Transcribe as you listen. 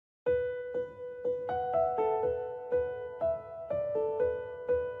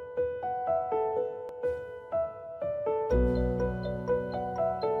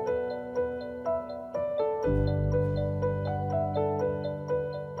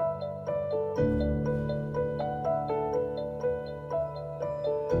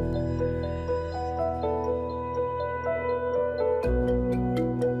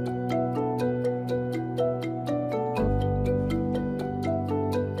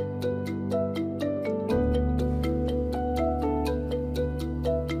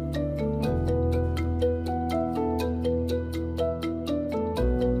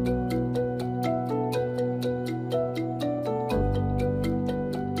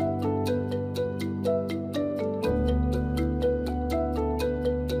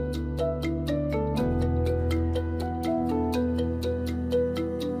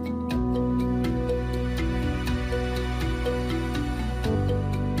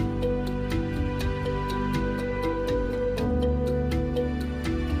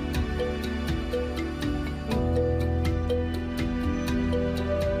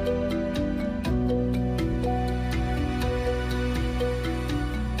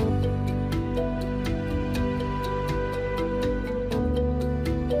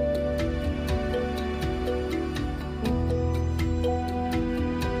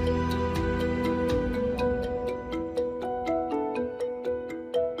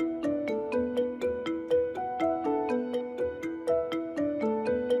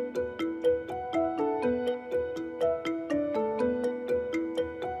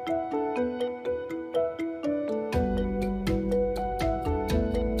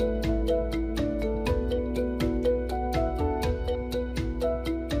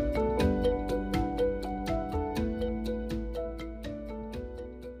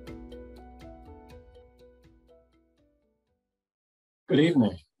Good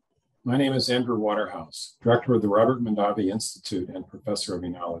evening. My name is Andrew Waterhouse, Director of the Robert Mondavi Institute and Professor of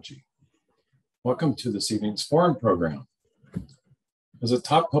Enology. Welcome to this evening's forum program. As a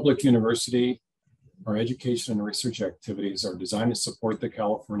top public university, our education and research activities are designed to support the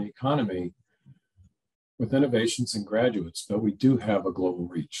California economy with innovations and graduates, but we do have a global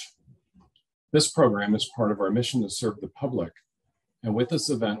reach. This program is part of our mission to serve the public, and with this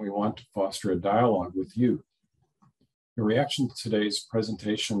event, we want to foster a dialogue with you. Your reaction to today's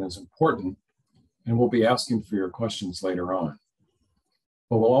presentation is important, and we'll be asking for your questions later on.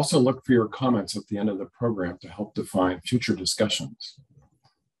 But we'll also look for your comments at the end of the program to help define future discussions.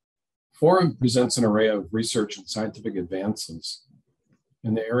 Forum presents an array of research and scientific advances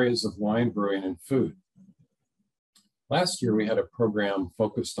in the areas of wine, brewing, and food. Last year, we had a program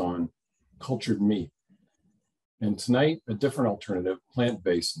focused on cultured meat, and tonight, a different alternative,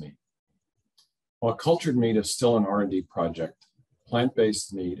 plant-based meat. While cultured meat is still an R&D project,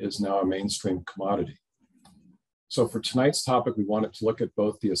 plant-based meat is now a mainstream commodity. So for tonight's topic, we wanted to look at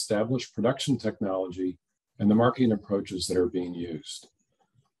both the established production technology and the marketing approaches that are being used.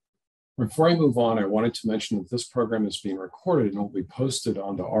 Before I move on, I wanted to mention that this program is being recorded and will be posted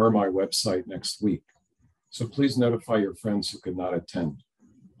on the RMI website next week. So please notify your friends who could not attend.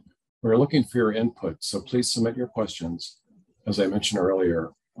 We're looking for your input, so please submit your questions, as I mentioned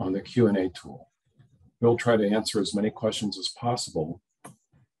earlier, on the Q&A tool. We'll try to answer as many questions as possible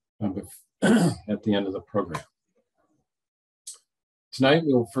at the end of the program. Tonight,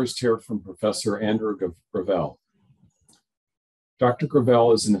 we will first hear from Professor Andrew Gravelle. Dr.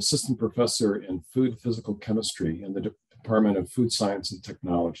 Gravelle is an assistant professor in food physical chemistry in the Department of Food Science and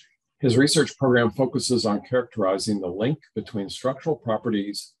Technology. His research program focuses on characterizing the link between structural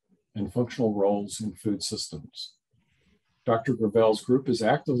properties and functional roles in food systems. Dr. Gravelle's group is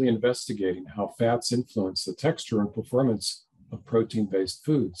actively investigating how fats influence the texture and performance of protein-based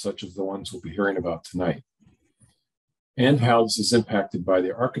foods, such as the ones we'll be hearing about tonight, and how this is impacted by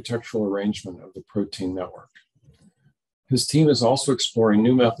the architectural arrangement of the protein network. His team is also exploring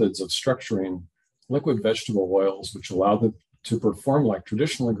new methods of structuring liquid vegetable oils, which allow them to perform like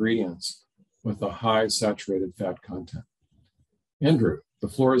traditional ingredients with a high saturated fat content. Andrew, the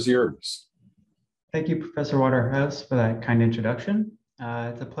floor is yours. Thank you, Professor Waterhouse, for that kind introduction.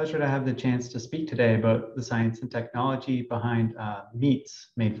 It's a pleasure to have the chance to speak today about the science and technology behind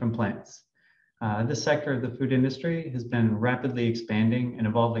meats made from plants. This sector of the food industry has been rapidly expanding and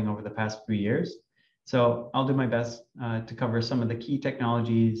evolving over the past few years. So I'll do my best to cover some of the key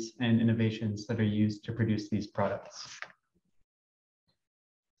technologies and innovations that are used to produce these products.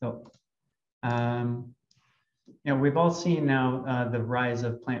 So, we've all seen now the rise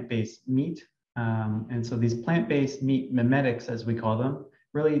of plant-based meat. And so these plant-based meat mimetics, as we call them,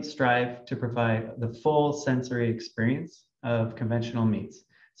 really strive to provide the full sensory experience of conventional meats.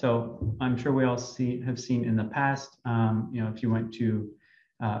 So I'm sure we all have seen in the past, if you went to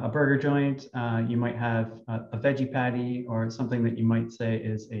a burger joint, you might have a veggie patty or something that you might say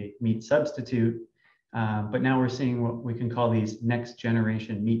is a meat substitute. But now we're seeing what we can call these next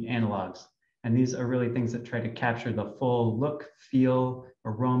generation meat analogs. And these are really things that try to capture the full look, feel,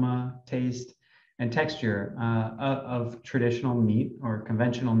 aroma, taste, and texture of traditional meat or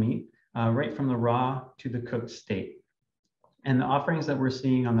conventional meat, right from the raw to the cooked state. And the offerings that we're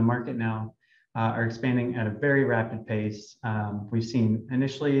seeing on the market now are expanding at a very rapid pace. We've seen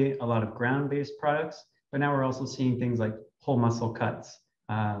initially a lot of ground-based products, but now we're also seeing things like whole muscle cuts,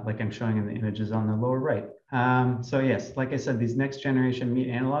 like I'm showing in the images on the lower right. So yes, like I said, these next generation meat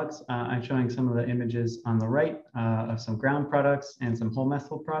analogs, I'm showing some of the images on the right of some ground products and some whole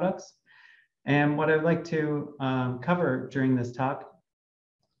muscle products. And what I'd like to cover during this talk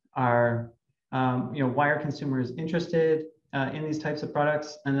are, why are consumers interested in these types of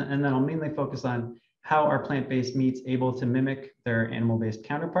products? And then I'll mainly focus on how are plant-based meats able to mimic their animal-based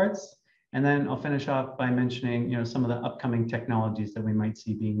counterparts. And then I'll finish off by mentioning, some of the upcoming technologies that we might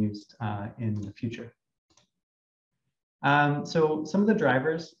see being used in the future. So some of the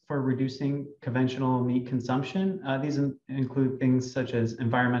drivers for reducing conventional meat consumption, these include things such as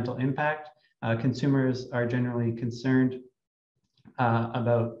environmental impact. Consumers are generally concerned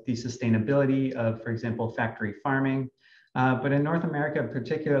about the sustainability of, for example, factory farming. But in North America,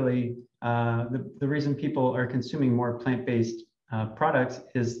 particularly, the reason people are consuming more plant-based products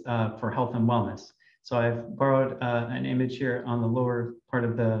is for health and wellness. So I've borrowed an image here on the lower part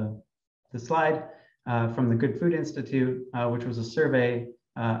of the slide from the Good Food Institute, which was a survey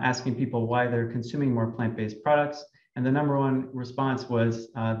asking people why they're consuming more plant-based products. And the #1 response was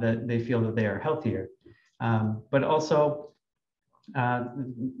that they feel that they are healthier. But also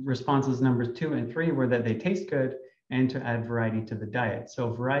responses numbers 2 and 3 were that they taste good and to add variety to the diet.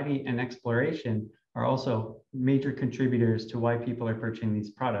 So variety and exploration are also major contributors to why people are purchasing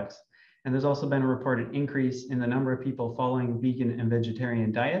these products. And there's also been a reported increase in the number of people following vegan and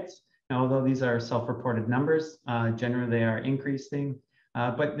vegetarian diets. Now, although these are self-reported numbers, generally they are increasing.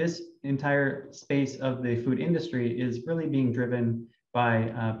 But this entire space of the food industry is really being driven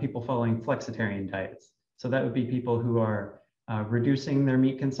by people following flexitarian diets. So that would be people who are reducing their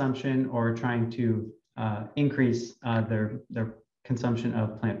meat consumption or trying to increase their consumption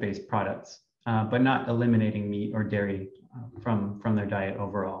of plant-based products, but not eliminating meat or dairy from their diet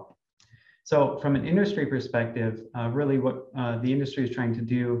overall. So from an industry perspective, really what the industry is trying to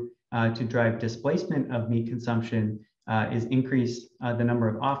do to drive displacement of meat consumption is increase the number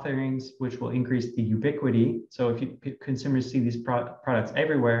of offerings, which will increase the ubiquity. So if consumers see these products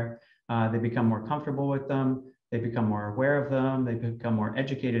everywhere, they become more comfortable with them, they become more aware of them, they become more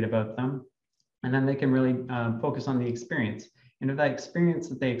educated about them, and then they can really focus on the experience. And if that experience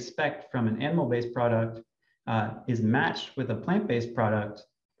that they expect from an animal-based product is matched with a plant-based product,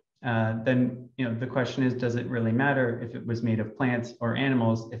 then the question is, does it really matter if it was made of plants or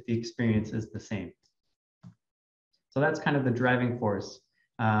animals if the experience is the same? So that's kind of the driving force.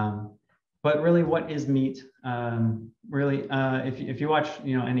 But really, what is meat? Really, if you watch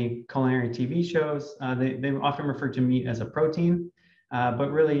any culinary TV shows, they often refer to meat as a protein,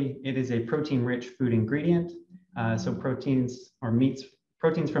 but really it is a protein-rich food ingredient. So proteins or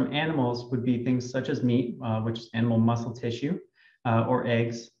proteins from animals would be things such as meat, which is animal muscle tissue, or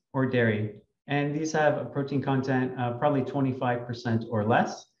eggs, or dairy. And these have a protein content probably 25% or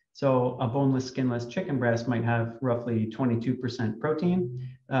less. So a boneless, skinless chicken breast might have roughly 22% protein,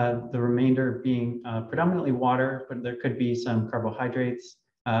 the remainder being predominantly water, but there could be some carbohydrates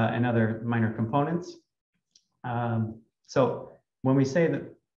and other minor components. So when we say that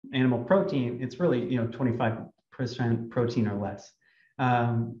animal protein, it's really 25% protein or less.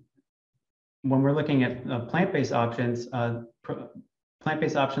 When we're looking at plant-based options,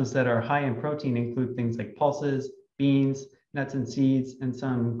 plant-based options that are high in protein include things like pulses, beans, nuts and seeds, and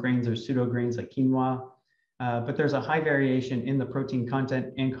some grains or pseudo grains like quinoa. But there's a high variation in the protein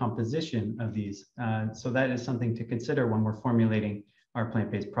content and composition of these. So that is something to consider when we're formulating our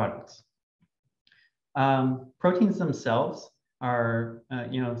plant-based products. Proteins themselves are,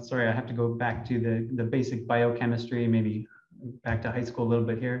 sorry, I have to go back to the basic biochemistry, maybe back to high school a little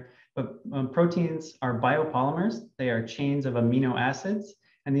bit here. But proteins are biopolymers. They are chains of amino acids,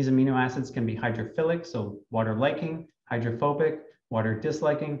 and these amino acids can be hydrophilic, so water-liking, hydrophobic,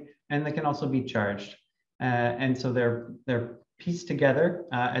 water-disliking, and they can also be charged. And so they're pieced together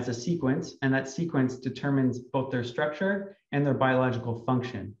as a sequence, and that sequence determines both their structure and their biological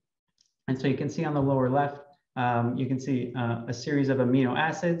function. And so you can see on the lower left, you can see a series of amino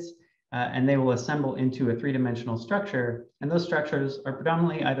acids, and they will assemble into a three-dimensional structure. And those structures are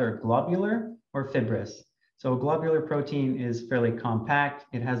predominantly either globular or fibrous. So a globular protein is fairly compact.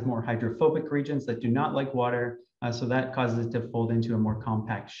 It has more hydrophobic regions that do not like water. So that causes it to fold into a more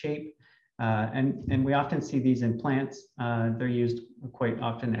compact shape. And we often see these in plants. They're used quite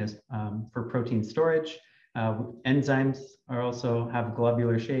often as for protein storage. Enzymes also have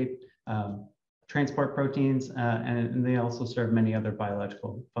globular shape. Transport proteins, and they also serve many other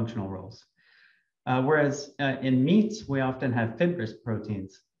biological functional roles. Whereas in meats, we often have fibrous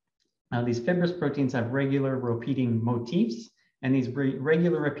proteins. Now, these fibrous proteins have regular repeating motifs, and these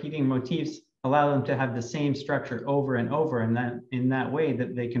regular repeating motifs allow them to have the same structure over and over, and in that way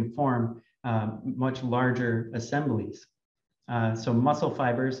that they can form much larger assemblies. So muscle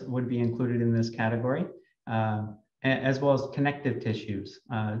fibers would be included in this category, as well as connective tissues,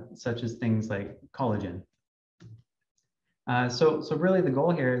 such as things like collagen. So really the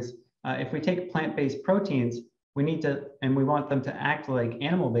goal here is if we take plant-based proteins, we need to, and we want them to act like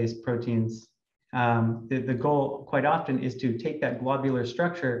animal-based proteins. The goal quite often is to take that globular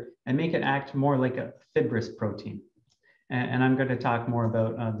structure and make it act more like a fibrous protein. And I'm going to talk more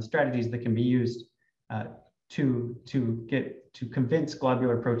about the strategies that can be used to convince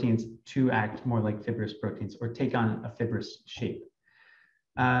globular proteins to act more like fibrous proteins or take on a fibrous shape.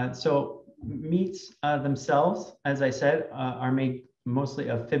 So meats themselves, as I said, are made mostly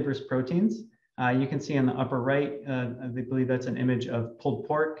of fibrous proteins. You can see on the upper right, I believe that's an image of pulled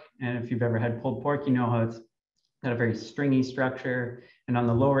pork. And if you've ever had pulled pork, you know how it's got a very stringy structure. And on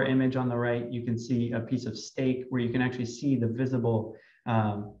the lower image on the right, you can see a piece of steak where you can actually see the visible,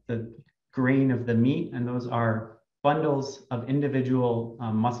 the grain of the meat. And those are bundles of individual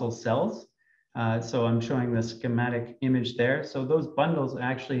muscle cells. So I'm showing the schematic image there. So those bundles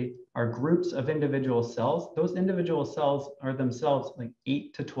actually are groups of individual cells. Those individual cells are themselves like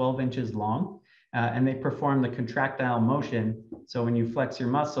 8 to 12 inches long. and they perform the contractile motion. So when you flex your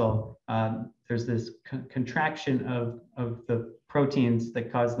muscle, there's this contraction of the proteins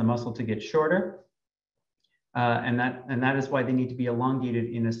that cause the muscle to get shorter. And that is why they need to be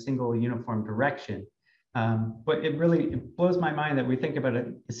elongated in a single uniform direction. But it blows my mind that we think about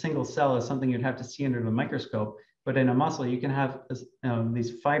a single cell as something you'd have to see under the microscope. But in a muscle, you can have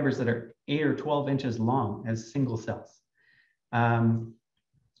these fibers that are 8 or 12 inches long as single cells.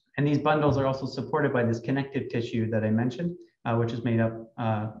 And these bundles are also supported by this connective tissue that I mentioned, which is made up,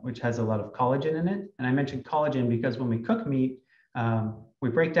 which has a lot of collagen in it. And I mentioned collagen because when we cook meat, we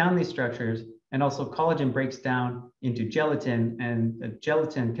break down these structures, and also collagen breaks down into gelatin, and the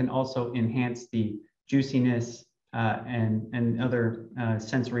gelatin can also enhance the juiciness and other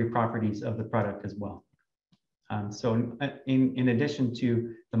sensory properties of the product as well. So in addition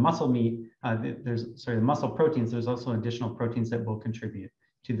to the muscle meat, the muscle proteins, there's also additional proteins that will contribute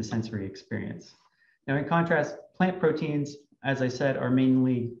to the sensory experience. Now, in contrast, plant proteins, as I said, are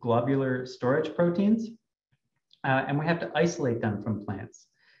mainly globular storage proteins, and we have to isolate them from plants.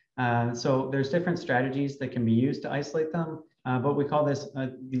 So there's different strategies that can be used to isolate them, but we call this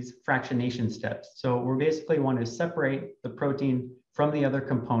these fractionation steps. So we basically want to separate the protein from the other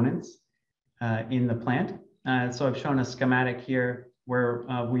components in the plant. So I've shown a schematic here where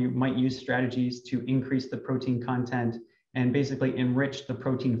we might use strategies to increase the protein content and basically enrich the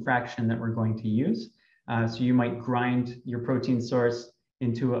protein fraction that we're going to use. So you might grind your protein source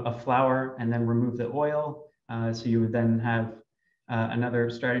into a flour and then remove the oil. So you would then have another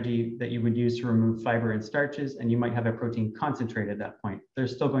strategy that you would use to remove fiber and starches, and you might have a protein concentrate at that point.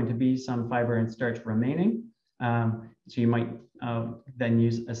 There's still going to be some fiber and starch remaining. So you might then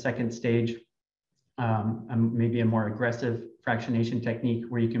use a second stage, maybe a more aggressive fractionation technique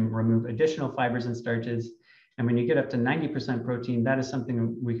where you can remove additional fibers and starches. And when you get up to 90% protein, that is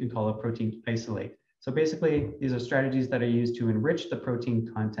something we can call a protein isolate. So basically, these are strategies that are used to enrich the protein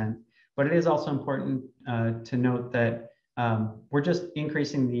content, but it is also important to note that we're just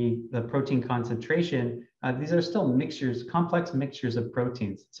increasing the protein concentration. These are still mixtures, complex mixtures of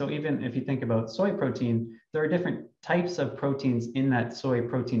proteins. So even if you think about soy protein, there are different types of proteins in that soy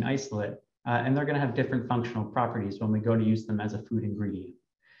protein isolate, and they're going to have different functional properties when we go to use them as a food ingredient.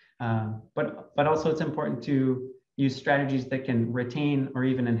 But also it's important to use strategies that can retain or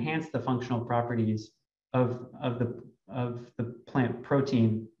even enhance the functional properties of the plant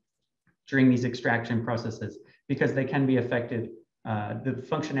protein during these extraction processes, because they can be affected, the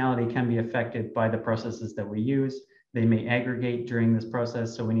functionality can be affected by the processes that we use. They may aggregate during this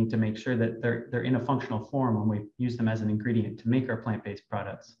process, so we need to make sure that they're in a functional form when we use them as an ingredient to make our plant-based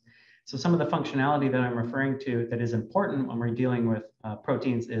products. So some of the functionality that I'm referring to that is important when we're dealing with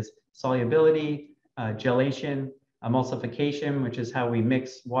proteins is solubility, gelation, emulsification, which is how we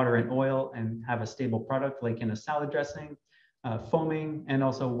mix water and oil and have a stable product like in a salad dressing, foaming, and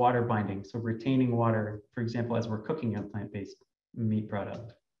also water binding. So retaining water, for example, as we're cooking a plant-based meat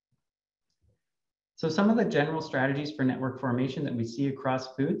product. So some of the general strategies for network formation that we see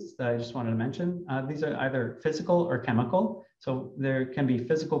across foods that I just wanted to mention, these are either physical or chemical. So there can be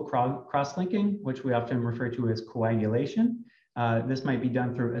physical cross-linking, which we often refer to as coagulation. This might be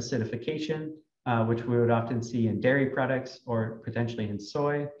done through acidification, which we would often see in dairy products or potentially in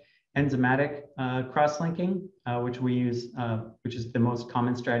soy. Enzymatic cross-linking, which we use, which is the most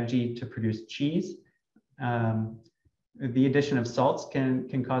common strategy to produce cheese. The addition of salts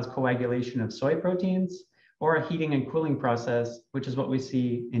can cause coagulation of soy proteins, or a heating and cooling process, which is what we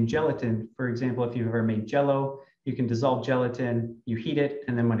see in gelatin. For example, if you've ever made Jell-O, you can dissolve gelatin, you heat it,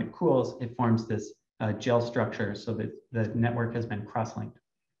 and then when it cools, it forms this gel structure so that the network has been cross-linked.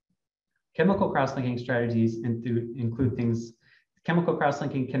 Chemical cross-linking strategies include things. Chemical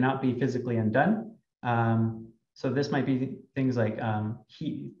cross-linking cannot be physically undone. So this might be things like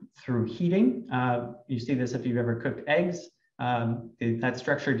through heating. You see this if you've ever cooked eggs. That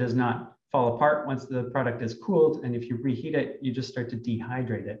structure does not fall apart once the product is cooled, and if you reheat it, you just start to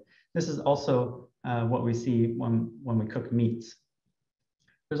dehydrate it. This is also what we see when we cook meats.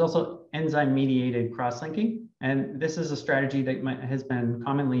 There's also enzyme-mediated cross-linking, and this is a strategy that has been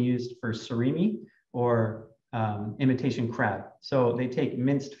commonly used for surimi or imitation crab. So they take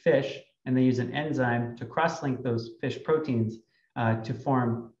minced fish and they use an enzyme to cross-link those fish proteins to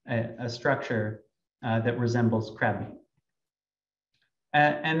form a structure that resembles crab meat.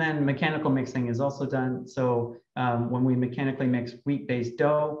 And then mechanical mixing is also done. So when we mechanically mix wheat-based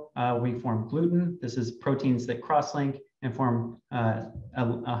dough, we form gluten. This is proteins that cross-link and form a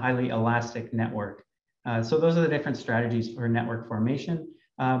highly elastic network. So those are the different strategies for network formation.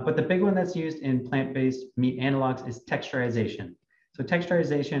 But the big one that's used in plant-based meat analogs is texturization. So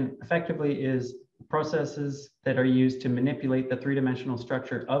texturization effectively is processes that are used to manipulate the three-dimensional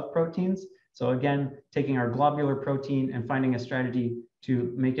structure of proteins. So again, taking our globular protein and finding a strategy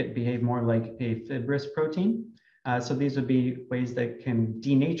to make it behave more like a fibrous protein. So these would be ways that can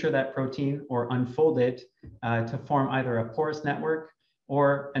denature that protein or unfold it to form either a porous network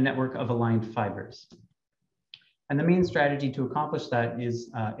or a network of aligned fibers. And the main strategy to accomplish that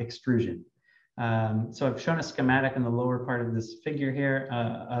is extrusion. So I've shown a schematic in the lower part of this figure here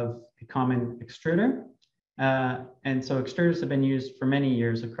of a common extruder. And so extruders have been used for many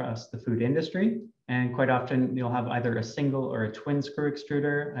years across the food industry. And quite often you'll have either a single or a twin screw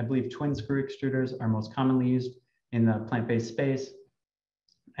extruder. I believe twin screw extruders are most commonly used in the plant-based space.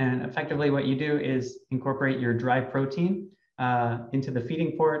 And effectively what you do is incorporate your dry protein into the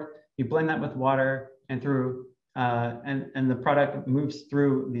feeding port. You blend that with water and through and the product moves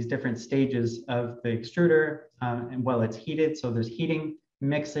through these different stages of the extruder and while it's heated. So there's heating,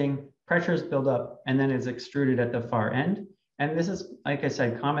 mixing, pressures build up, and then it's extruded at the far end. And this is, like I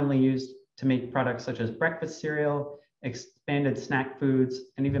said, commonly used to make products such as breakfast cereal, expanded snack foods,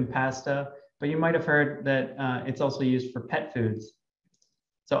 and even pasta. But you might have heard that it's also used for pet foods.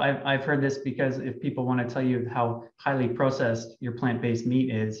 So I've heard this because if people want to tell you how highly processed your plant-based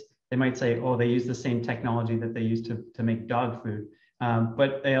meat is, they might say, oh, they use the same technology that they use to make dog food,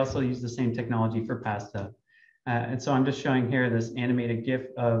 but they also use the same technology for pasta. And so I'm just showing here this animated GIF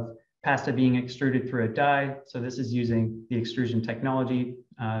of pasta being extruded through a die. So this is using the extrusion technology.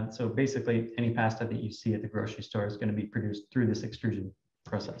 So basically any pasta that you see at the grocery store is going to be produced through this extrusion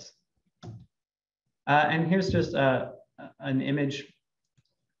process. And here's just an image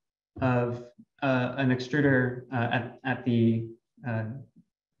of an extruder at the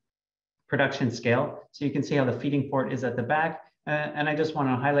production scale. So you can see how the feeding port is at the back. And I just want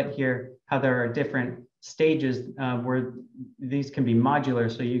to highlight here how there are different stages where these can be modular.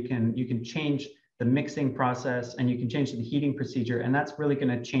 So you can change the mixing process and you can change the heating procedure. And that's really going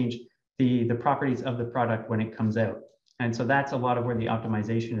to change the properties of the product when it comes out. And so that's a lot of where the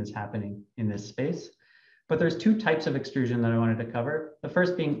optimization is happening in this space. But there's two types of extrusion that I wanted to cover. The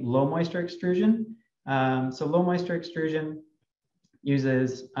first being low moisture extrusion. So low moisture extrusion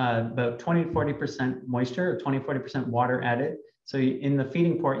uses about 20 to 40% moisture or 20 to 40% water added. So in the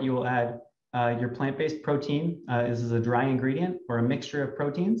feeding port, you will add your plant-based protein. This is a dry ingredient or a mixture of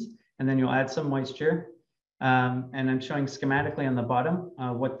proteins, and then you'll add some moisture. And I'm showing schematically on the bottom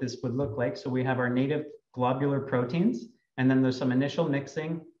what this would look like. So we have our native globular proteins, and then there's some initial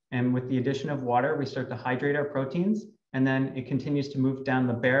mixing. And with the addition of water, we start to hydrate our proteins, and then it continues to move down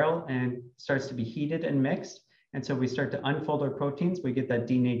the barrel and starts to be heated and mixed. And so we start to unfold our proteins, we get that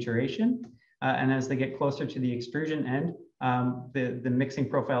denaturation. And as they get closer to the extrusion end, the mixing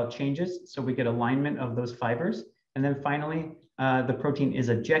profile changes. So we get alignment of those fibers. And then finally, the protein is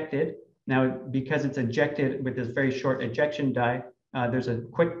ejected. Now, because it's ejected with this very short ejection die, there's a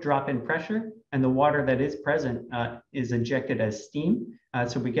quick drop in pressure, and the water that is present is ejected as steam.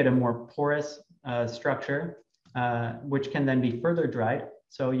 So we get a more porous structure, which can then be further dried.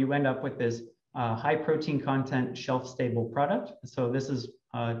 So you end up with this high protein content, shelf-stable product. So this is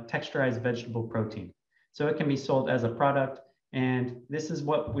texturized vegetable protein. So it can be sold as a product. And this is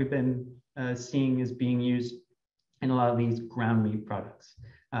what we've been seeing is being used in a lot of these ground meat products.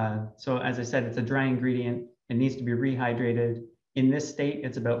 So as I said, it's a dry ingredient. It needs to be rehydrated. In this state,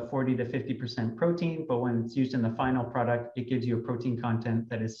 it's about 40 to 50% protein, but when it's used in the final product, it gives you a protein content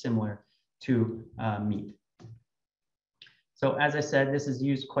that is similar to meat. So as I said, this is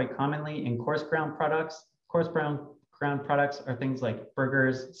used quite commonly in coarse ground products. Coarse ground products are things like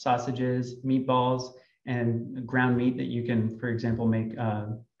burgers, sausages, meatballs, and ground meat that you can, for example, make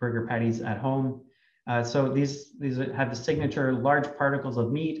burger patties at home. So these have the signature large particles of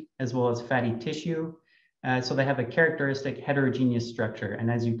meat as well as fatty tissue. So they have a characteristic heterogeneous structure.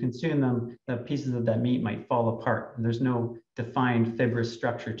 And as you consume them, the pieces of that meat might fall apart. And there's no defined fibrous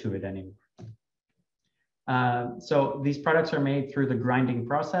structure to it anymore. So these products are made through the grinding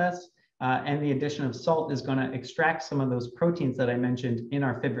process. And the addition of salt is going to extract some of those proteins that I mentioned in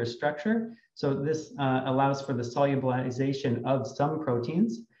our fibrous structure. So this allows for the solubilization of some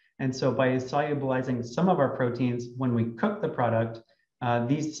proteins. And so by solubilizing some of our proteins, when we cook the product,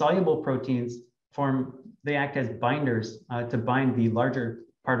 these soluble proteins they act as binders to bind the larger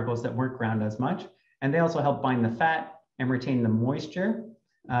particles that weren't ground as much. And they also help bind the fat and retain the moisture,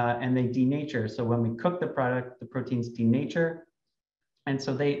 and they denature. So when we cook the product, the proteins denature. And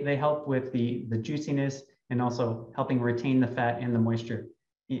so they help with the juiciness and also helping retain the fat and the moisture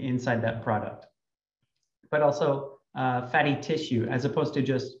inside that product. But also fatty tissue, as opposed to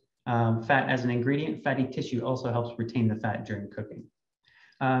just Fat as an ingredient, fatty tissue also helps retain the fat during cooking.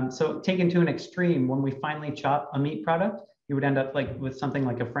 So taken to an extreme, when we finally chop a meat product, you would end up like with something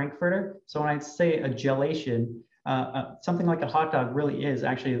like a Frankfurter. So when I say a gelation, something like a hot dog really is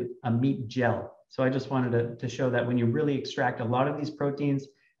actually a meat gel. So I just wanted to show that when you really extract a lot of these proteins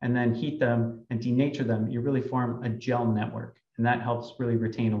and then heat them and denature them, you really form a gel network. And that helps really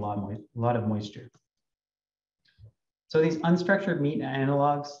retain a lot of moisture. So these unstructured meat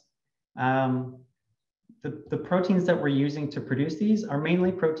analogs, the proteins that we're using to produce these are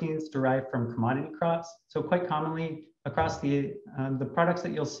mainly proteins derived from commodity crops. So quite commonly across the products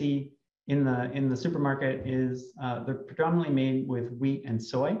that you'll see in the supermarket is they're predominantly made with wheat and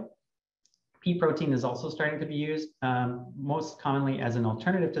soy. Pea protein is also starting to be used most commonly as an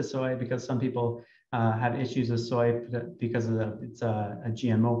alternative to soy because some people have issues with soy because it's a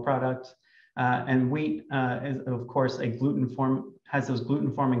GMO product. And wheat is, of course, has those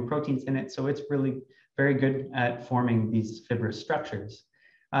gluten-forming proteins in it, so it's really very good at forming these fibrous structures.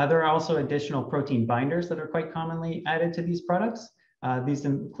 There are also additional protein binders that are quite commonly added to these products. These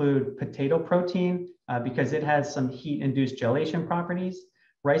include potato protein because it has some heat-induced gelation properties.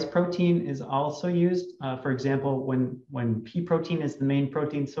 Rice protein is also used. For example, when pea protein is the main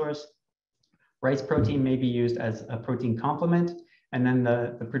protein source, rice protein may be used as a protein complement, and then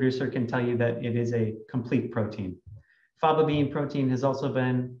the producer can tell you that it is a complete protein. Faba bean protein has also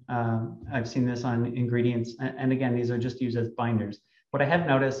been, I've seen this on ingredients, and again, these are just used as binders. What I have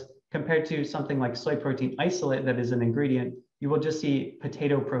noticed, compared to something like soy protein isolate that is an ingredient, you will just see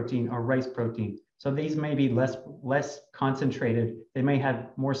potato protein or rice protein. So these may be less concentrated. They may have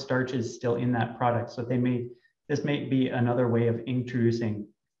more starches still in that product. So this may be another way of introducing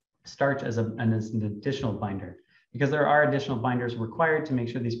starch as an additional binder, because there are additional binders required to make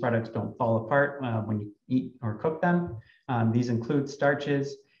sure these products don't fall apart when you eat or cook them. These include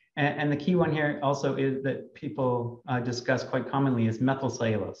starches. And the key one here also is that people discuss quite commonly is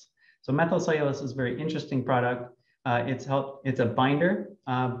methylcellulose. So methylcellulose is a very interesting product. It's a binder,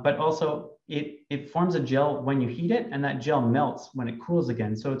 but also it forms a gel when you heat it, and that gel melts when it cools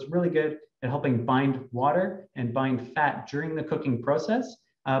again. So it's really good at helping bind water and bind fat during the cooking process,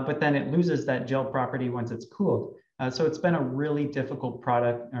 but then it loses that gel property once it's cooled. So it's been a really difficult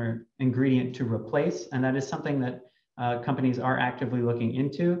product or ingredient to replace, and that is something that companies are actively looking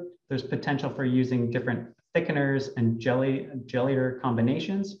into. There's potential for using different thickeners and gelator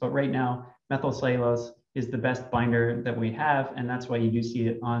combinations, but right now, methylcellulose is the best binder that we have, and that's why you do see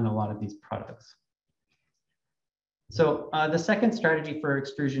it on a lot of these products. So the second strategy for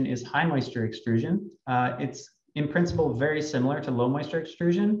extrusion is high moisture extrusion. It's in principle very similar to low moisture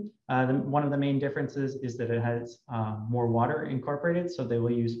extrusion. One of the main differences is that it has more water incorporated, so they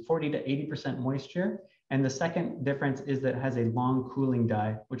will use 40 to 80% moisture. And the second difference is that it has a long cooling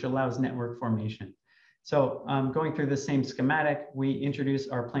die, which allows network formation. So going through the same schematic, we introduce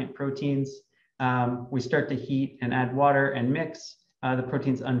our plant proteins. We start to heat and add water and mix. The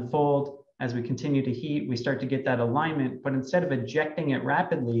proteins unfold. As we continue to heat, we start to get that alignment, but instead of ejecting it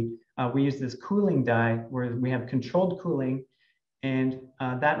rapidly, we use this cooling die where we have controlled cooling, and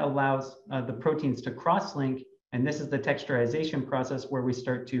that allows the proteins to cross-link. And this is the texturization process where we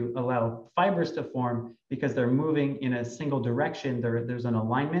start to allow fibers to form because they're moving in a single direction. There's an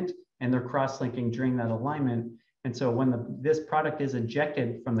alignment, and they're cross-linking during that alignment. And so when this product is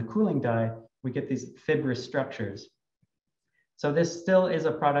ejected from the cooling die, we get these fibrous structures. So this still is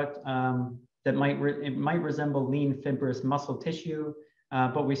a product that might resemble lean fibrous muscle tissue,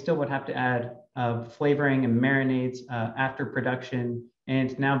 but we still would have to add flavoring and marinades after production.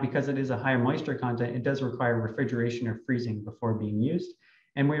 And now, because it is a higher moisture content, it does require refrigeration or freezing before being used.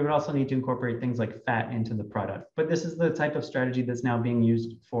 And we would also need to incorporate things like fat into the product. But this is the type of strategy that's now being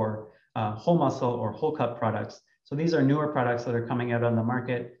used for whole muscle or whole cut products. So these are newer products that are coming out on the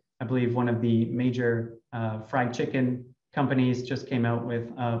market. I believe one of the major fried chicken companies just came out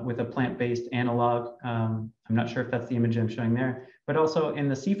with a plant-based analog. I'm not sure if that's the image I'm showing there, but also in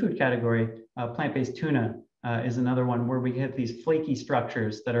the seafood category, plant-based tuna is another one where we get these flaky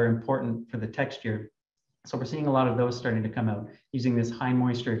structures that are important for the texture. So we're seeing a lot of those starting to come out using this high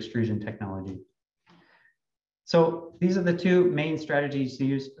moisture extrusion technology. So these are the two main strategies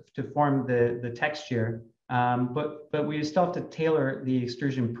used to form the texture, but we still have to tailor the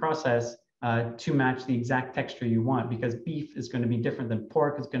extrusion process to match the exact texture you want, because beef is going to be different than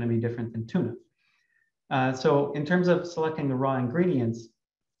pork, is going to be different than tuna. So in terms of selecting the raw ingredients,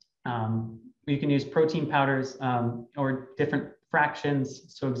 you can use protein powders or different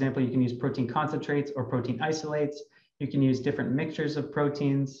fractions. So example, you can use protein concentrates or protein isolates. You can use different mixtures of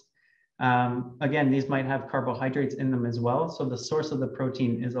proteins. Again, these might have carbohydrates in them as well. So the source of the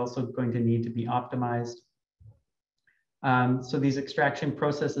protein is also going to need to be optimized. So these extraction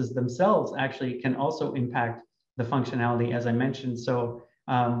processes themselves actually can also impact the functionality, as I mentioned. So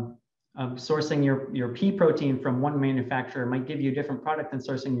sourcing your pea protein from one manufacturer might give you a different product than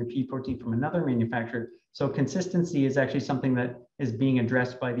sourcing your pea protein from another manufacturer. So consistency is actually something that is being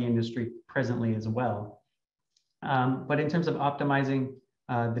addressed by the industry presently as well. But in terms of optimizing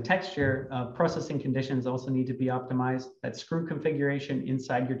the texture, processing conditions also need to be optimized. That screw configuration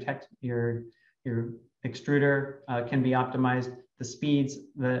inside your extruder can be optimized. The speeds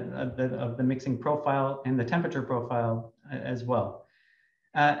of the mixing profile and the temperature profile as well.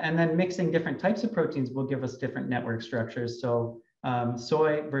 And then mixing different types of proteins will give us different network structures. So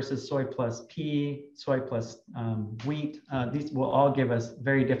soy versus soy plus pea, soy plus wheat, these will all give us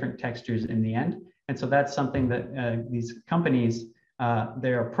very different textures in the end. And so that's something that these companies,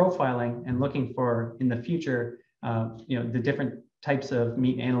 they are profiling and looking for in the future, the different types of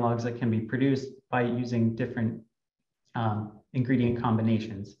meat analogs that can be produced by using different ingredient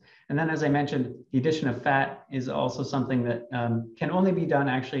combinations. And then, as I mentioned, the addition of fat is also something that can only be done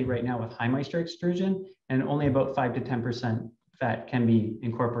actually right now with high moisture extrusion, and only about 5 to 10% fat can be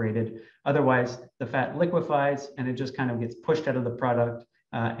incorporated. Otherwise, the fat liquefies and it just kind of gets pushed out of the product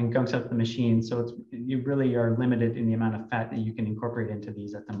and gunks out the machine. So you really are limited in the amount of fat that you can incorporate into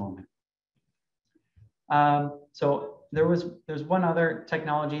these at the moment. So there's one other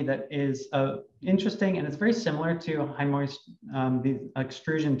technology that is interesting, and it's very similar to high moist the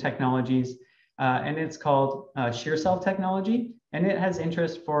extrusion technologies, and it's called shear cell technology, and it has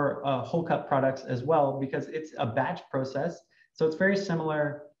interest for whole cut products as well because it's a batch process. So it's very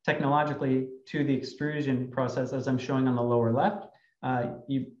similar technologically to the extrusion process as I'm showing on the lower left.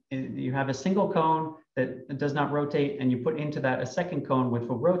 You have a single cone that does not rotate, and you put into that a second cone which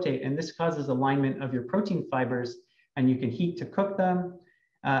will rotate, and this causes alignment of your protein fibers, and you can heat to cook them.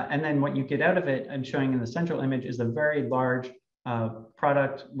 And then what you get out of it, I'm showing in the central image, is a very large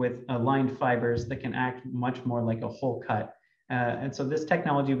product with aligned fibers that can act much more like a whole cut. And so this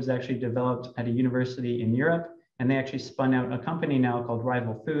technology was actually developed at a university in Europe, and they actually spun out a company now called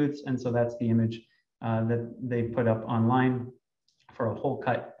Gravelle Foods. And so that's the image that they put up online for a whole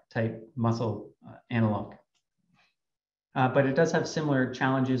cut type muscle analog. But it does have similar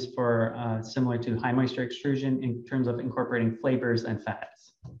challenges for similar to high moisture extrusion in terms of incorporating flavors and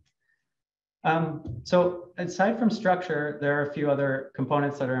fats. So aside from structure, there are a few other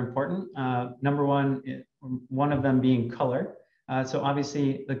components that are important. Number one of them being color. So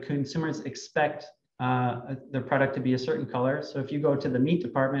obviously the consumers expect their product to be a certain color. So if you go to the meat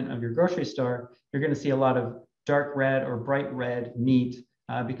department of your grocery store, you're going to see a lot of dark red or bright red meat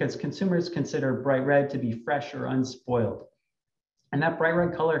because consumers consider bright red to be fresh or unspoiled. And that bright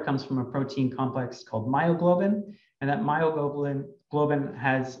red color comes from a protein complex called myoglobin. And that myoglobin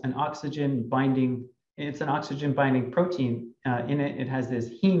has an oxygen binding, it's an oxygen binding protein. In it, it has this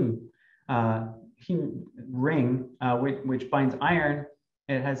heme ring, which binds iron.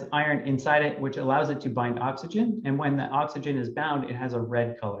 It has iron inside it, which allows it to bind oxygen. And when the oxygen is bound, it has a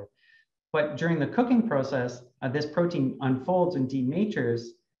red color. But during the cooking process, this protein unfolds and denatures,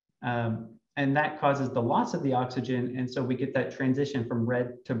 and that causes the loss of the oxygen. And so we get that transition from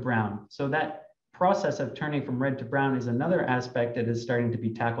red to brown. So that process of turning from red to brown is another aspect that is starting to be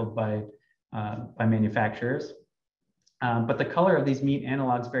tackled by manufacturers. But the color of these meat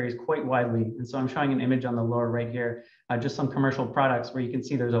analogs varies quite widely. And so I'm showing an image on the lower right here, just some commercial products where you can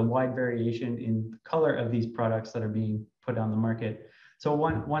see there's a wide variation in the color of these products that are being put on the market. So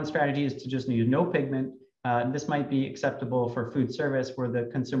one strategy is to just use no pigment. This might be acceptable for food service where the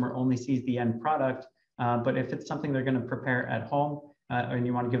consumer only sees the end product. But if it's something they're going to prepare at home and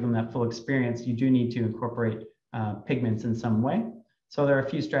you want to give them that full experience, you do need to incorporate pigments in some way. So there are a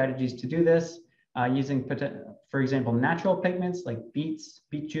few strategies to do this using, for example, natural pigments like beet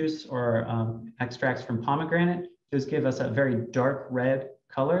juice or extracts from pomegranate. Those give us a very dark red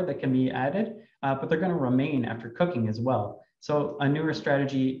color that can be added, but they're going to remain after cooking as well. So a newer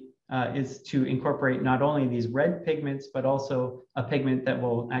strategy is to incorporate not only these red pigments, but also a pigment that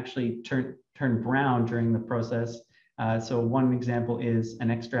will actually turn brown during the process. So one example is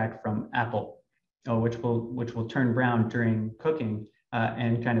an extract from apple, which will turn brown during cooking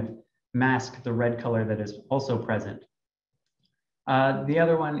and kind of mask the red color that is also present. The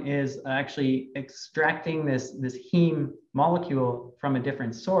other one is actually extracting this heme molecule from a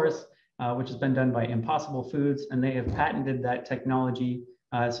different source, which has been done by Impossible Foods, and they have patented that technology.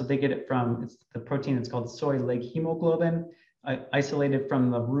 So they get it from the protein that's called soy leg hemoglobin, isolated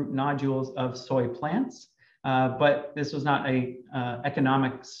from the root nodules of soy plants. but this was not a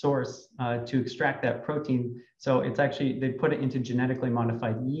economic source to extract that protein. So it's actually, they put it into genetically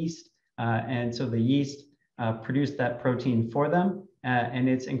modified yeast. And so the yeast produced that protein for them, and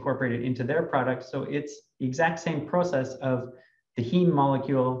it's incorporated into their product. So it's the exact same process of the heme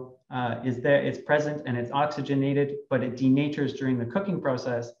molecule is there, it's present and it's oxygenated, but it denatures during the cooking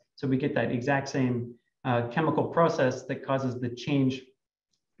process. So we get that exact same chemical process that causes the change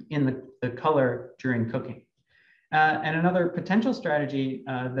in the color during cooking. And another potential strategy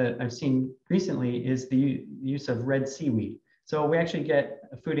that I've seen recently is the use of red seaweed. So we actually get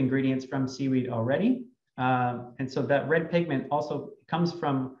food ingredients from seaweed already. And so that red pigment also comes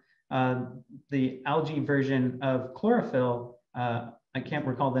from the algae version of chlorophyll. I can't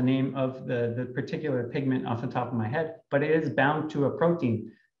recall the name of the particular pigment off the top of my head, but it is bound to a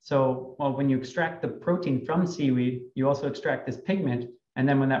protein. So when you extract the protein from seaweed, you also extract this pigment. And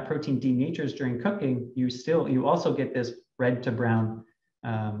then when that protein denatures during cooking, you also get this red to brown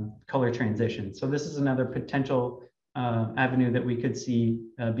color transition. So this is another potential avenue that we could see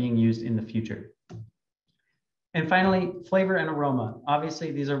being used in the future. And finally, flavor and aroma.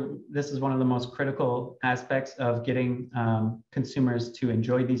 Obviously, this is one of the most critical aspects of getting consumers to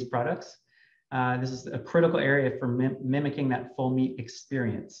enjoy these products. This is a critical area for mimicking that full meat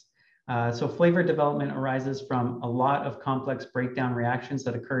experience. So flavor development arises from a lot of complex breakdown reactions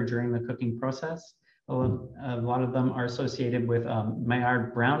that occur during the cooking process. A lot of them are associated with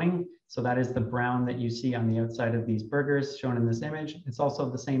Maillard browning. So that is the brown that you see on the outside of these burgers shown in this image. It's also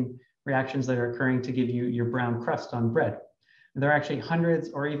the same reactions that are occurring to give you your brown crust on bread. There are actually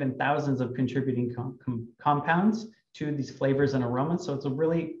hundreds or even thousands of contributing compounds to these flavors and aromas. So it's a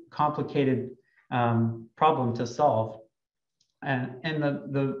really complicated problem to solve. And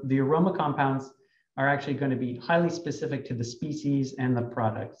the aroma compounds are actually going to be highly specific to the species and the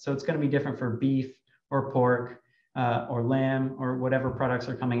product. So it's going to be different for beef or pork or lamb or whatever products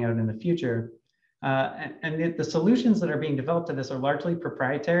are coming out in the future. And the solutions that are being developed to this are largely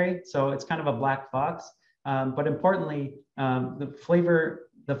proprietary. So it's kind of a black box. But importantly, the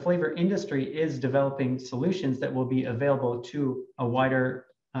flavor industry is developing solutions that will be available to a wider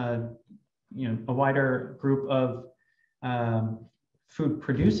group of food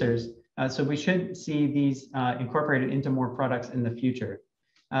producers. So we should see these incorporated into more products in the future.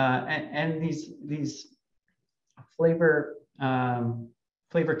 And these flavor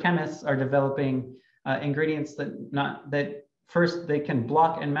chemists are developing ingredients that first they can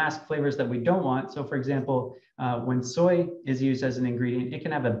block and mask flavors that we don't want. So for example, when soy is used as an ingredient, it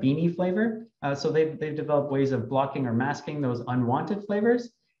can have a beanie flavor. So they've developed ways of blocking or masking those unwanted flavors.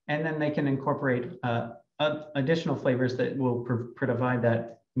 And then they can incorporate additional flavors that will provide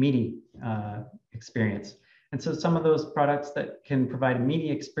that meaty experience. And so some of those products that can provide a meaty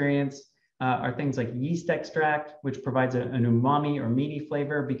experience are things like yeast extract, which provides an umami or meaty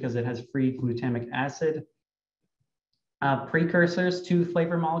flavor because it has free glutamic acid. Precursors to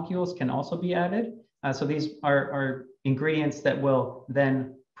flavor molecules can also be added. So these are ingredients that will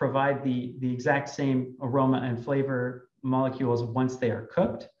then provide the exact same aroma and flavor molecules once they are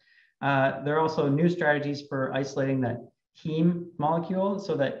cooked. There are also new strategies for isolating that heme molecule,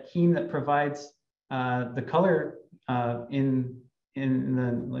 so that heme that provides the color in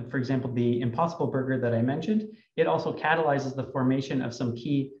the, for example, the Impossible Burger that I mentioned. It also catalyzes the formation of some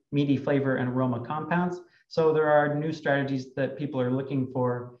key meaty flavor and aroma compounds. So there are new strategies that people are looking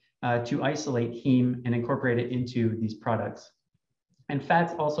for to isolate heme and incorporate it into these products. And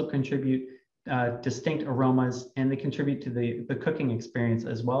fats also contribute distinct aromas, and they contribute to the cooking experience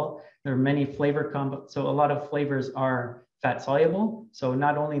as well. There are many flavor compounds, so a lot of flavors are fat soluble. So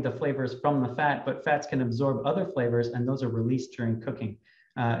not only the flavors from the fat, but fats can absorb other flavors, and those are released during cooking.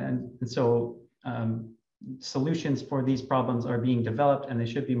 And so solutions for these problems are being developed, and they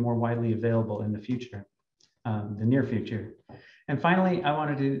should be more widely available in the future, the near future. And finally, I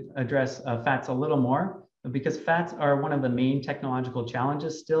wanted to address fats a little more, because fats are one of the main technological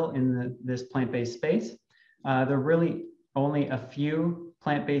challenges still in this plant-based space. There are really only a few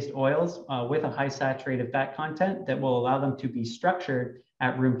plant-based oils with a high saturated fat content that will allow them to be structured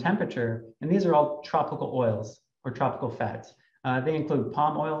at room temperature. And these are all tropical oils or tropical fats. They include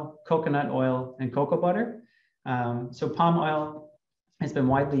palm oil, coconut oil, and cocoa butter. So palm oil has been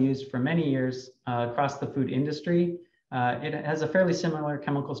widely used for many years across the food industry. It has a fairly similar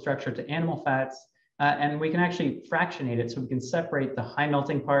chemical structure to animal fats, and we can actually fractionate it, so we can separate the high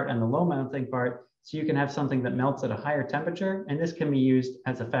melting part and the low melting part, so you can have something that melts at a higher temperature, and this can be used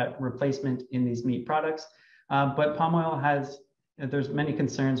as a fat replacement in these meat products. But palm oil there's many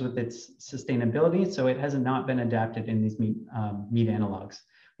concerns with its sustainability, so it has not been adapted in these meat analogs.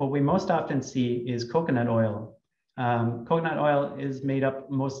 what we most often see is coconut oil. Coconut oil is made up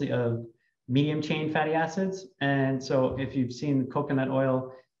mostly of medium chain fatty acids. And so if you've seen coconut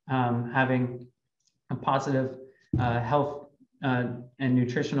oil having a positive health and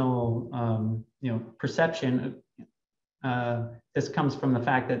nutritional perception, this comes from the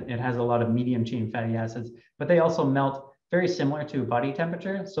fact that it has a lot of medium chain fatty acids, but they also melt very similar to body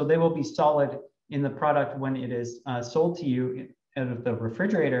temperature. So they will be solid in the product when it is sold to you out of the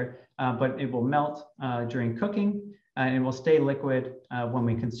refrigerator, but it will melt during cooking and it will stay liquid when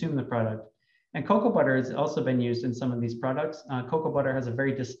we consume the product. And cocoa butter has also been used in some of these products. Cocoa butter has a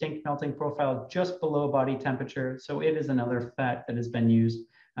very distinct melting profile just below body temperature. So it is another fat that has been used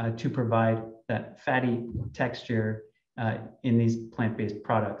to provide that fatty texture in these plant-based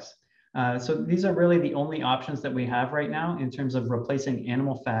products. So these are really the only options that we have right now in terms of replacing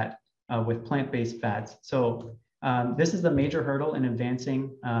animal fat with plant-based fats. So this is the major hurdle in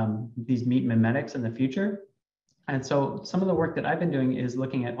advancing these meat mimetics in the future. And so some of the work that I've been doing is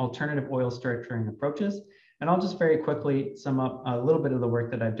looking at alternative oil structuring approaches. And I'll just very quickly sum up a little bit of the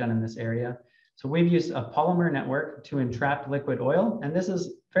work that I've done in this area. So we've used a polymer network to entrap liquid oil. And this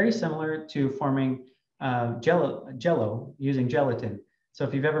is very similar to forming jello using gelatin. So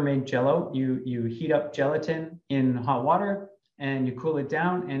if you've ever made jello, you heat up gelatin in hot water and you cool it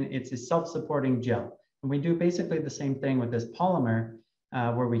down and it's a self-supporting gel. And we do basically the same thing with this polymer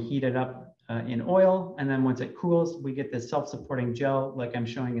where we heat it up in oil, and then once it cools, we get this self-supporting gel like I'm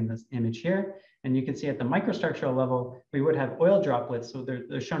showing in this image here. And you can see at the microstructural level, we would have oil droplets. So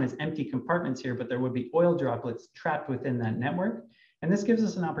they're shown as empty compartments here, but there would be oil droplets trapped within that network. And this gives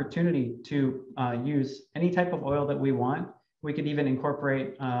us an opportunity to use any type of oil that we want. We could even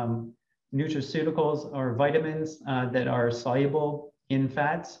incorporate nutraceuticals or vitamins that are soluble in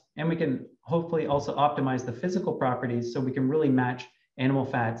fats. And we can hopefully also optimize the physical properties so we can really match animal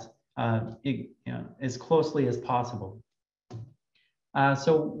fats as closely as possible.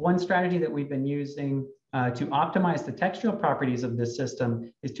 So one strategy that we've been using to optimize the textural properties of this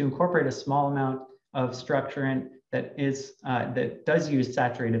system is to incorporate a small amount of structurant that does use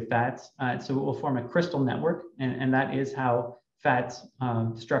saturated fats. So it will form a crystal network, and that is how fats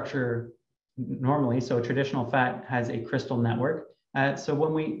structure normally. So a traditional fat has a crystal network. So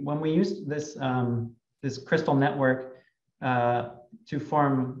when we use this this crystal network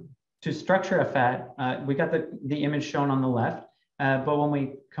to structure a fat, we got the image shown on the left, but when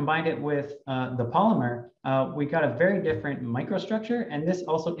we combined it with the polymer, we got a very different microstructure, and this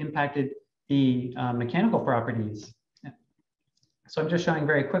also impacted the mechanical properties. So I'm just showing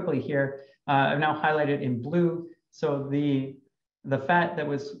very quickly here. I've now highlighted in blue. So the fat that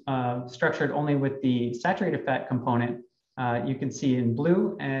was structured only with the saturated fat component, you can see in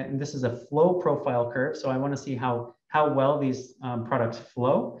blue, and this is a flow profile curve. So I want to see how well these products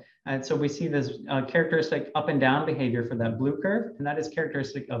flow. And so we see this characteristic up and down behavior for that blue curve, and that is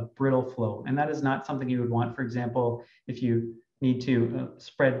characteristic of brittle flow. And that is not something you would want, for example, if you need to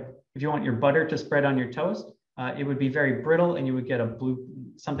if you want your butter to spread on your toast, it would be very brittle and you would get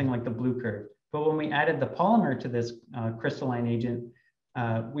something like the blue curve. But when we added the polymer to this crystalline agent,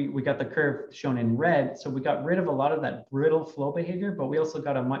 we got the curve shown in red. So we got rid of a lot of that brittle flow behavior, but we also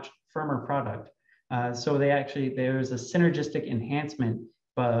got a much firmer product. So there's a synergistic enhancement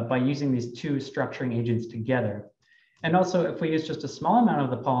by using these two structuring agents together. And also, if we use just a small amount of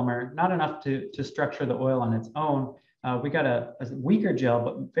the polymer, not enough to structure the oil on its own, we got a weaker gel,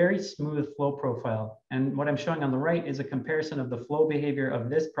 but very smooth flow profile. And what I'm showing on the right is a comparison of the flow behavior of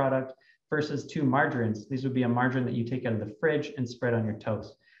this product versus two margarines. These would be a margarine that you take out of the fridge and spread on your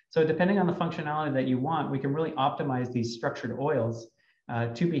toast. So depending on the functionality that you want, we can really optimize these structured oils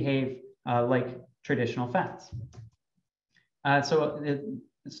to behave like traditional fats. So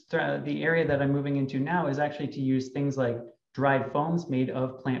the area that I'm moving into now is actually to use things like dried foams made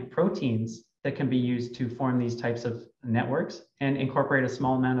of plant proteins that can be used to form these types of networks and incorporate a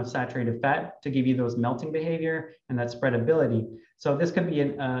small amount of saturated fat to give you those melting behavior and that spreadability. So this could be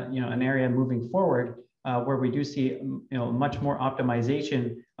an area moving forward where we do see much more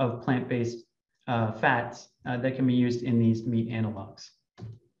optimization of plant-based fats that can be used in these meat analogs.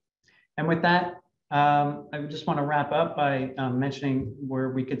 And with that, I just want to wrap up by mentioning where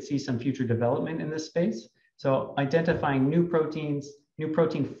we could see some future development in this space. So identifying new proteins, new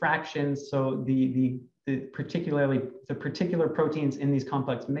protein fractions. So the particular proteins in these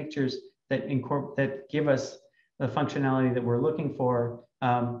complex mixtures that give us the functionality that we're looking for.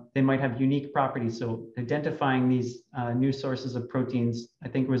 They might have unique properties. So identifying these new sources of proteins, I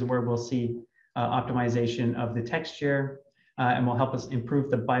think, was where we'll see optimization of the texture and will help us improve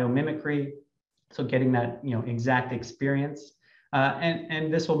the biomimicry. So getting that exact experience.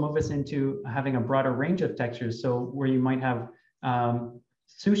 And this will move us into having a broader range of textures. So where you might have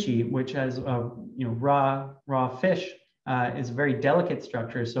sushi, which has raw fish, is a very delicate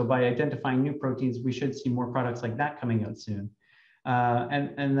structure. So by identifying new proteins, we should see more products like that coming out soon.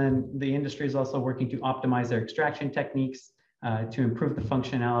 And then the industry is also working to optimize their extraction techniques to improve the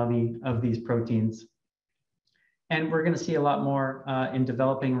functionality of these proteins. And we're going to see a lot more in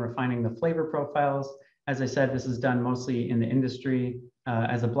developing and refining the flavor profiles. As I said, this is done mostly in the industry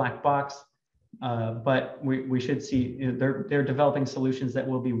as a black box, but we should see they're developing solutions that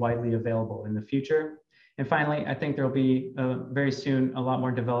will be widely available in the future. And finally, I think there'll be very soon a lot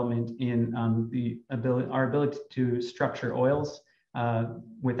more development in our ability to structure oils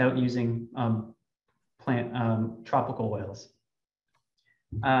without using tropical oils.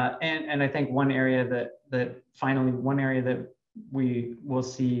 And I think one area that we will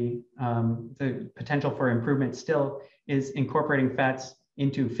see the potential for improvement still is incorporating fats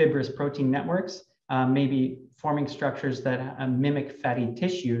into fibrous protein networks, maybe forming structures that mimic fatty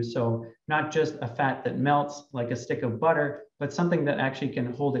tissue. So not just a fat that melts like a stick of butter, but something that actually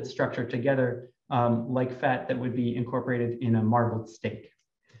can hold its structure together like fat that would be incorporated in a marbled steak.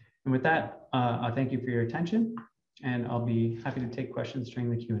 And with that, I thank you for your attention, and I'll be happy to take questions during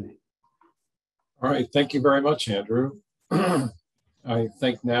the Q&A. All right, thank you very much, Andrew. I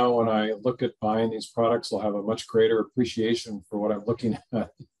think now when I look at buying these products, I'll have a much greater appreciation for what I'm looking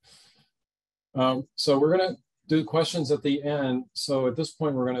at. So we're going to do questions at the end. So at this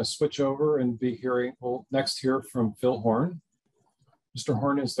point, we're going to switch over and we'll next hear from Phil Horn. Mr.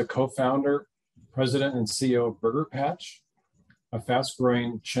 Horn is the co-founder, president, and CEO of Burger Patch, a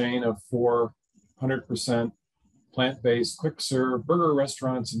fast-growing chain of 400% plant-based quick-serve burger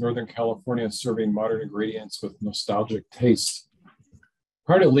restaurants in Northern California serving modern ingredients with nostalgic tastes.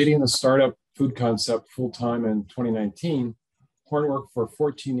 Prior to leading the startup food concept full-time in 2019, Horn worked for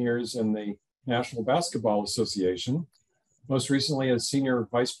 14 years in the National Basketball Association, most recently as Senior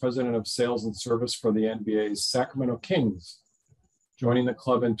Vice President of Sales and Service for the NBA's Sacramento Kings, joining the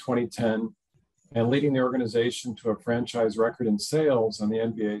club in 2010 and leading the organization to a franchise record in sales and the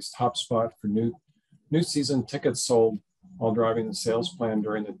NBA's top spot for new season tickets sold while driving the sales plan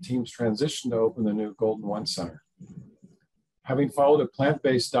during the team's transition to open the new Golden One Center. Having followed a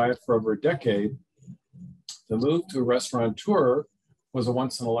plant-based diet for over a decade, the move to a restaurateur was a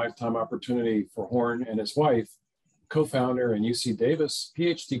once-in-a-lifetime opportunity for Horn and his wife, co-founder and UC Davis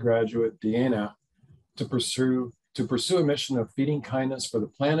PhD graduate Deanna, to pursue a mission of feeding kindness for the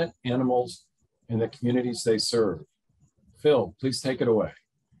planet, animals, and the communities they serve. Phil, please take it away.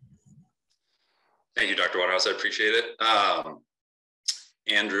 Thank you, Dr. Waterhouse. I appreciate it.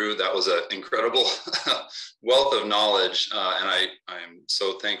 Andrew, that was an incredible wealth of knowledge. And I'm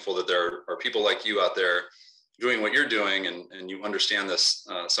so thankful that there are people like you out there doing what you're doing, and you understand this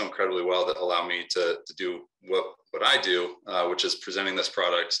so incredibly well that allow me to do what I do, which is presenting this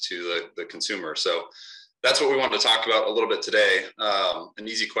product to the consumer. So that's what we want to talk about a little bit today. An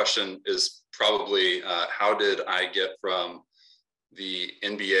easy question is probably how did I get from the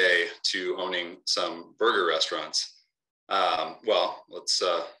NBA to owning some burger restaurants? Well, let's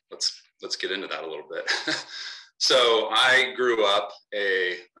get into that a little bit. So I grew up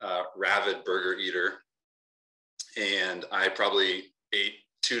a rabid burger eater, and I probably ate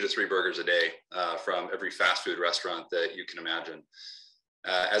 2 to 3 burgers a day from every fast food restaurant that you can imagine.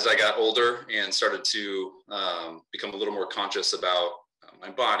 As I got older and started to become a little more conscious about my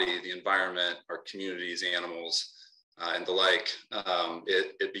body, the environment, our communities, animals, and the like,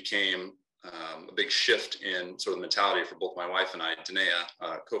 it became a big shift in sort of mentality for both my wife and I, Danae,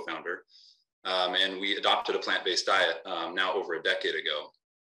 co-founder, and we adopted a plant-based diet now over a decade ago.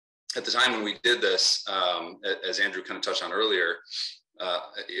 At the time when we did this, as Andrew kind of touched on earlier,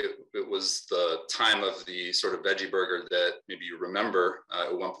 it was the time of the sort of veggie burger that maybe you remember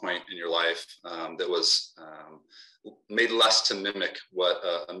at one point in your life that was made less to mimic what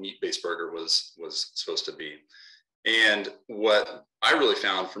a meat-based burger was supposed to be. And what I really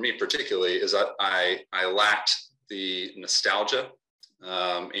found for me particularly is that I lacked the nostalgia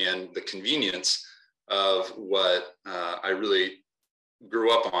and the convenience of what I really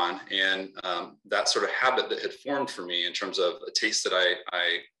grew up on, and that sort of habit that had formed for me in terms of a taste that I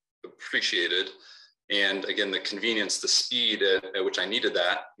appreciated. And again, the convenience, the speed at which I needed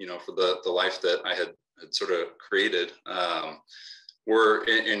that, for the life that I had sort of created, were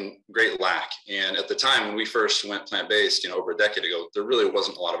in great lack. And at the time when we first went plant-based, over a decade ago, there really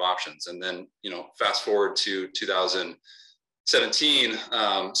wasn't a lot of options. And then, fast forward to 2017,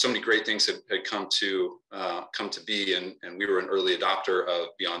 so many great things had come to be, and we were an early adopter of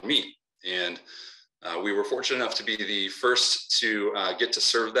Beyond Meat. And We were fortunate enough to be the first to get to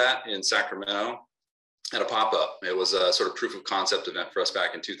serve that in Sacramento at a pop-up. It was a sort of proof of concept event for us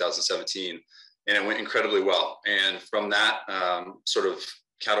back in 2017, and it went incredibly well. And from that, sort of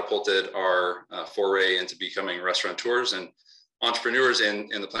catapulted our foray into becoming restaurateurs and entrepreneurs in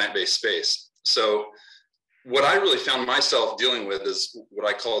the plant-based space. So what I really found myself dealing with is what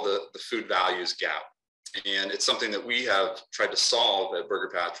I call the food values gap. And it's something that we have tried to solve at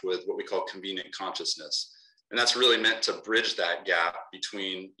Burger Patch with what we call convenient consciousness. And that's really meant to bridge that gap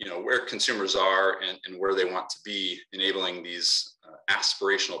between, where consumers are and where they want to be, enabling these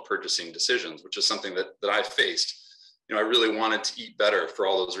aspirational purchasing decisions, which is something that I've faced. I really wanted to eat better for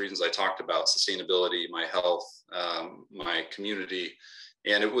all those reasons I talked about: sustainability, my health, my community.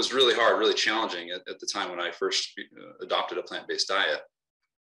 And it was really hard, really challenging at the time when I first adopted a plant-based diet.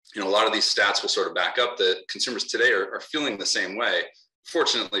 A lot of these stats will sort of back up that consumers today are feeling the same way.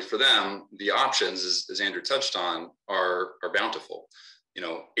 Fortunately for them, the options, as Andrew touched on, are bountiful.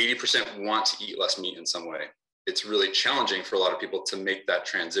 80% want to eat less meat in some way. It's really challenging for a lot of people to make that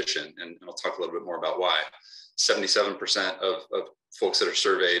transition. And I'll talk a little bit more about why. 77% of folks that are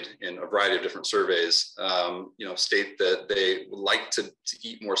surveyed in a variety of different surveys, state that they would like to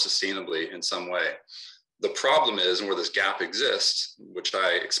eat more sustainably in some way. The problem is, and where this gap exists, which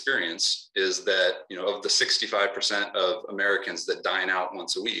I experience, is that, of the 65% of Americans that dine out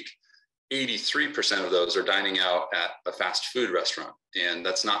once a week, 83% of those are dining out at a fast food restaurant. And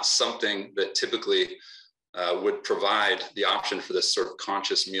that's not something that typically would provide the option for this sort of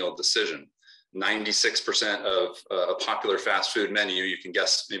conscious meal decision. 96% of a popular fast food menu, you can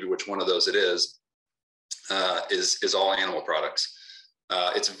guess maybe which one of those it is all animal products.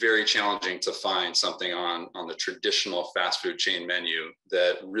 It's very challenging to find something on the traditional fast food chain menu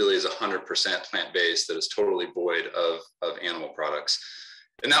that really is 100% plant-based, that is totally void of animal products.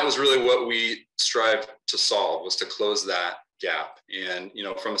 And that was really what we strived to solve, was to close that gap. And,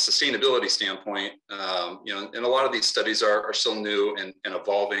 from a sustainability standpoint, and a lot of these studies are still new and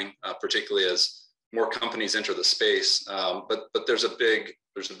evolving, particularly as more companies enter the space. But there's a big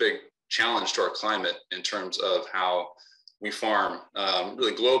challenge to our climate in terms of how we farm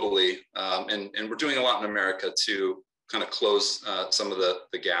really globally. And we're doing a lot in America to kind of close some of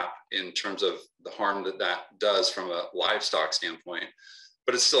the gap in terms of the harm that does from a livestock standpoint,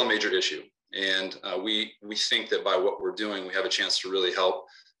 but it's still a major issue. And we think that by what we're doing, we have a chance to really help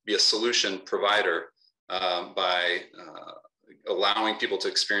be a solution provider by allowing people to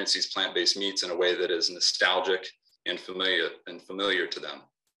experience these plant-based meats in a way that is nostalgic and familiar to them.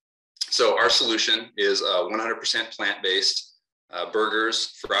 So our solution is 100% plant-based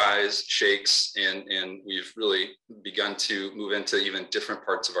burgers, fries, shakes, and we've really begun to move into even different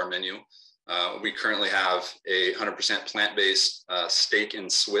parts of our menu. We currently have a 100% plant-based steak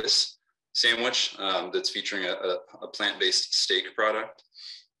and Swiss sandwich that's featuring a plant-based steak product.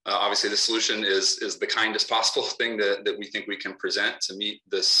 Obviously, the solution is the kindest possible thing that we think we can present to meet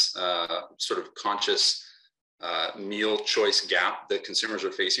this sort of conscious meal choice gap that consumers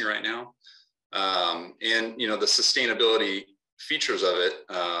are facing right now. And, the sustainability features of it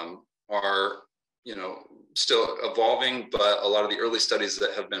are, still evolving, but a lot of the early studies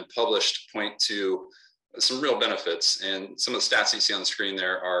that have been published point to some real benefits. And some of the stats you see on the screen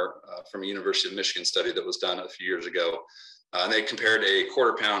there are from a University of Michigan study that was done a few years ago. And they compared a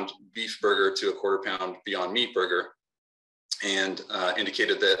 1/4 pound beef burger to a 1/4 pound Beyond Meat burger, and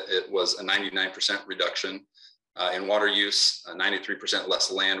indicated that it was a 99% reduction in water use, 93% less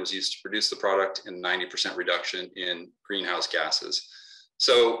land was used to produce the product, and 90% reduction in greenhouse gases.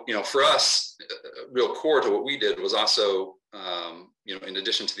 So, for us, real core to what we did was also, in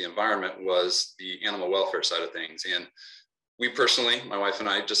addition to the environment, was the animal welfare side of things. And we personally, my wife and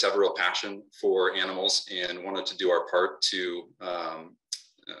I, just have a real passion for animals and wanted to do our part to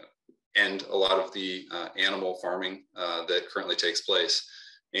end a lot of the animal farming that currently takes place.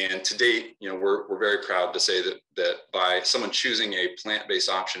 And to date, we're very proud to say that by someone choosing a plant-based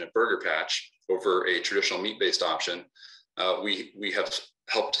option at Burger Patch over a traditional meat-based option, we have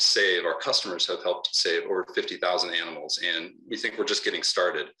helped save, our customers have helped save over 50,000 animals, and we think we're just getting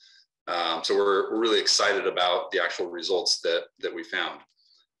started. So we're really excited about the actual results that we found.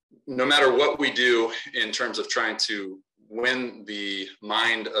 No matter what we do in terms of trying to win the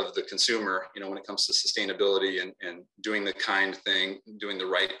mind of the consumer, when it comes to sustainability and doing the kind thing, doing the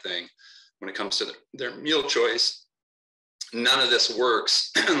right thing, when it comes to their meal choice, none of this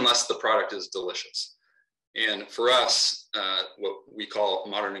works unless the product is delicious. And for us, what we call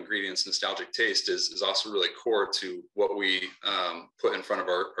modern ingredients, nostalgic taste is also really core to what we put in front of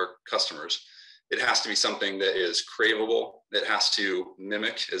our customers. It has to be something that is craveable. It has to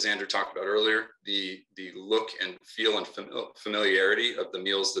mimic, as Andrew talked about earlier, the look and feel and familiarity of the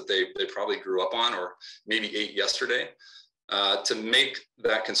meals that they probably grew up on or maybe ate yesterday, to make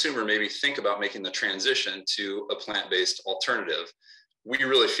that consumer maybe think about making the transition to a plant-based alternative. We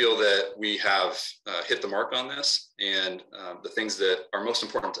really feel that we have hit the mark on this, and the things that are most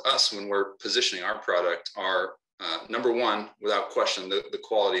important to us when we're positioning our product are, number one, without question, the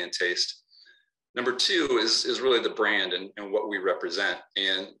quality and taste. Number two is really the brand and what we represent.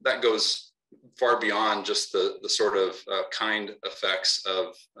 And that goes far beyond just the sort of kind effects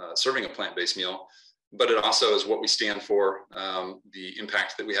of serving a plant-based meal, but it also is what we stand for, the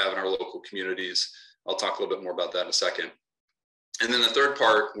impact that we have in our local communities. I'll talk a little bit more about that in a second. And then the third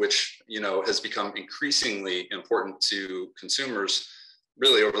part, which has become increasingly important to consumers,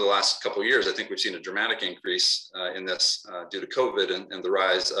 really over the last couple of years. I think we've seen a dramatic increase in this due to COVID and the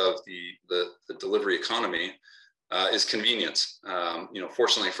rise of the delivery economy, is convenience.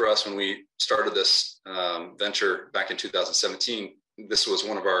 Fortunately for us, when we started this venture back in 2017, this was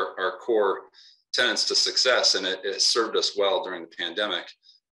one of our core tenets to success, and it has served us well during the pandemic.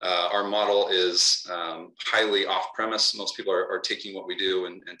 Our model is highly off-premise. Most people are taking what we do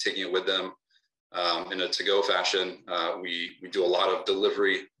and taking it with them. In a to-go fashion. We do a lot of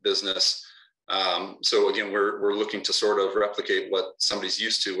delivery business. So again, we're looking to sort of replicate what somebody's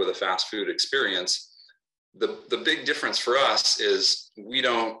used to with a fast food experience. The big difference for us is we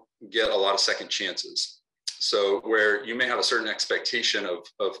don't get a lot of second chances. So where you may have a certain expectation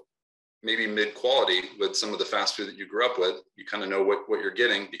of maybe mid-quality with some of the fast food that you grew up with, you kind of know what you're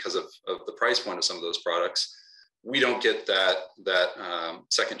getting because of the price point of some of those products. We don't get that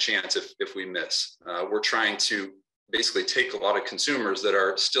second chance if we miss. We're trying to basically take a lot of consumers that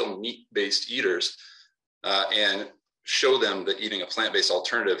are still meat-based eaters and show them that eating a plant-based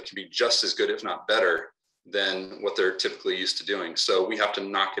alternative can be just as good, if not better, than what they're typically used to doing. So we have to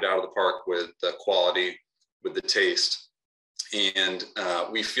knock it out of the park with the quality, with the taste. And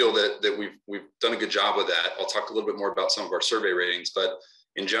we feel that we've done a good job with that. I'll talk a little bit more about some of our survey ratings, but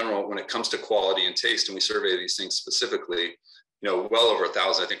in general, when it comes to quality and taste, and we survey these things specifically, well over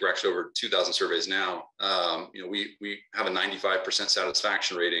 1,000, I think we're actually over 2,000 surveys now. We have a 95%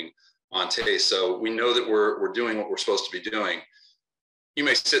 satisfaction rating on taste. So we know that we're doing what we're supposed to be doing. You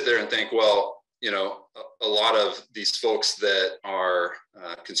may sit there and think, well, a lot of these folks that are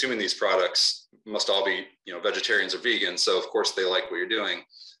consuming these products must all be, vegetarians or vegans. So of course they like what you're doing.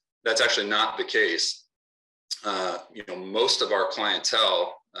 That's actually not the case. Most of our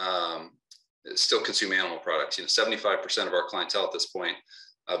clientele still consume animal products. 75% of our clientele at this point,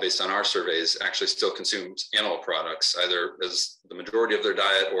 based on our surveys, actually still consumes animal products, either as the majority of their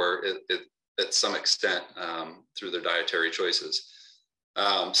diet or at some extent through their dietary choices.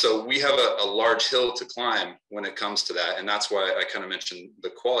 So we have a large hill to climb when it comes to that. And that's why I kind of mentioned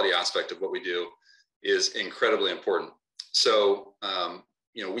the quality aspect of what we do is incredibly important. So,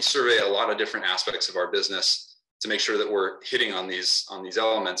 we survey a lot of different aspects of our business to make sure that we're hitting on these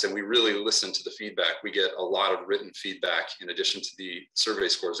elements, and we really listen to the feedback. We get a lot of written feedback in addition to the survey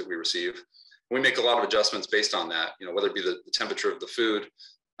scores that we receive. We make a lot of adjustments based on that, whether it be the temperature of the food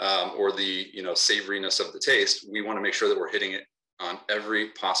or the savoriness of the taste. We want to make sure that we're hitting it on every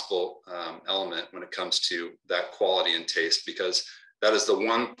possible element when it comes to that quality and taste, because that is the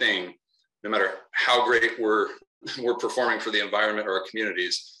one thing, no matter how great we're performing for the environment or our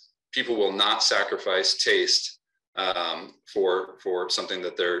communities, people will not sacrifice taste for something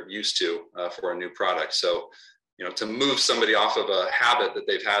that they're used to for a new product. So, to move somebody off of a habit that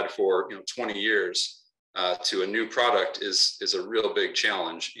they've had for 20 years to a new product is a real big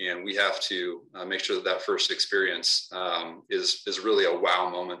challenge, and we have to make sure that first experience is really a wow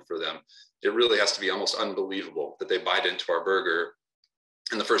moment for them. It really has to be almost unbelievable that they bite into our burger,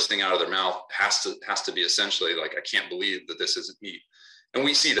 and the first thing out of their mouth has to be essentially like, I can't believe that this isn't meat. And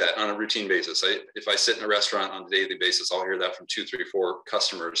we see that on a routine basis. If I sit in a restaurant on a daily basis, I'll hear that from 2, 3, 4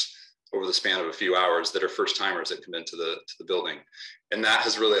 customers over the span of a few hours that are first timers that come into the building. And that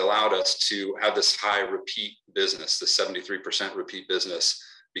has really allowed us to have this high repeat business, the 73% repeat business,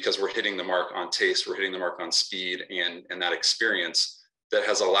 because we're hitting the mark on taste, we're hitting the mark on speed and that experience that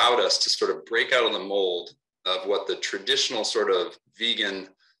has allowed us to sort of break out of the mold of what the traditional sort of vegan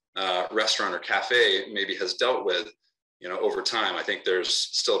restaurant or cafe maybe has dealt with. Over time. I think there's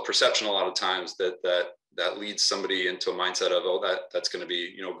still a perception a lot of times that leads somebody into a mindset of, oh, that's going to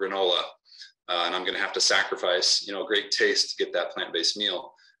be, granola, and I'm going to have to sacrifice, great taste to get that plant-based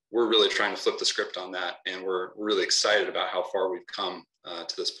meal. We're really trying to flip the script on that, and we're really excited about how far we've come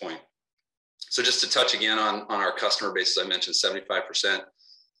to this point. So just to touch again on our customer base, as I mentioned, 75%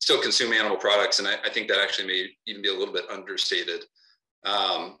 still consume animal products. And I think that actually may even be a little bit understated.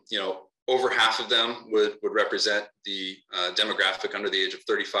 You know, over half of them would represent the demographic under the age of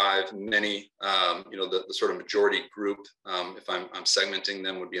 35. Many, you know, the sort of majority group, if I'm segmenting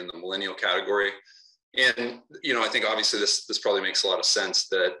them, would be in the millennial category. And, you know, I think obviously this probably makes a lot of sense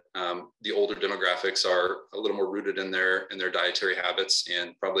that the older demographics are a little more rooted in their dietary habits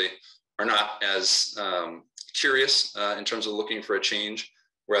and probably are not as curious in terms of looking for a change.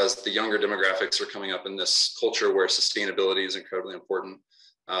 Whereas the younger demographics are coming up in this culture where sustainability is incredibly important.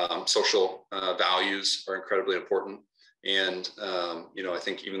 Social values are incredibly important. And, you know, I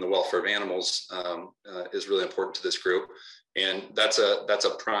think even the welfare of animals is really important to this group. And that's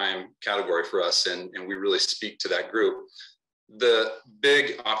a prime category for us. And we really speak to that group. The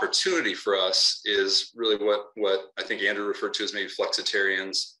big opportunity for us is really what I think Andrew referred to as maybe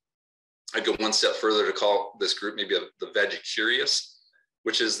flexitarians. I'd go one step further to call this group maybe the veg-curious,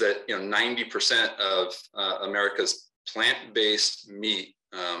 which is that, you know, 90% of America's plant-based meat,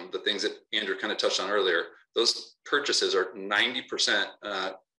 the things that Andrew kind of touched on earlier, those purchases are 90%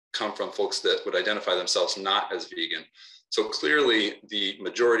 come from folks that would identify themselves not as vegan. So clearly the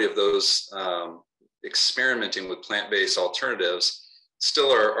majority of those experimenting with plant-based alternatives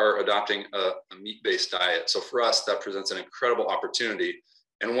still are adopting a meat-based diet. So for us, that presents an incredible opportunity,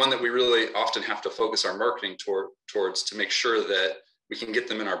 and one that we really often have to focus our marketing towards to make sure that we can get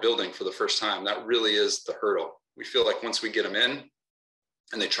them in our building for the first time. That really is the hurdle. We feel like once we get them in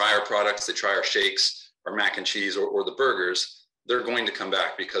and they try our products, they try our shakes, our mac and cheese, or the burgers, they're going to come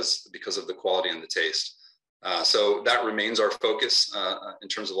back because of the quality and the taste. So that remains our focus in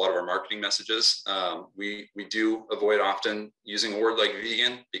terms of a lot of our marketing messages. We do avoid often using a word like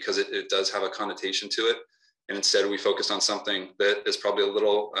vegan because it does have a connotation to it. And instead we focus on something that is probably a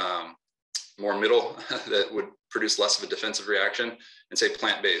little more middle that would produce less of a defensive reaction, and say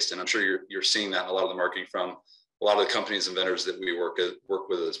plant-based. And I'm sure you're seeing that in a lot of the marketing from a lot of the companies and vendors that we work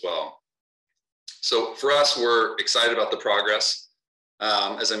with as well. So for us, we're excited about the progress.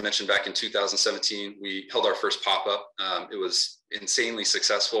 As I mentioned, back in 2017, we held our first pop-up. It was insanely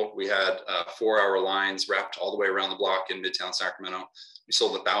successful. We had 4-hour lines wrapped all the way around the block in Midtown Sacramento. We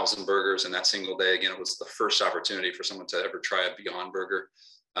sold 1,000 burgers in that single day. Again, it was the first opportunity for someone to ever try a Beyond Burger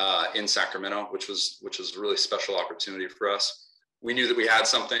in Sacramento, which was a really special opportunity for us. We knew that we had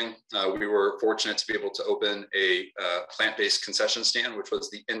something. We were fortunate to be able to open a plant-based concession stand, which was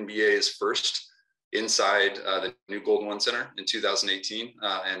the NBA's first inside the new Golden One Center in 2018,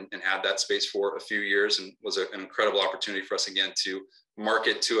 and had that space for a few years, and was an incredible opportunity for us again to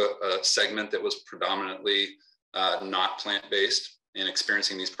market to a segment that was predominantly not plant-based and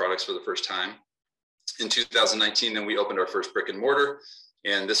experiencing these products for the first time. In 2019, then we opened our first brick and mortar.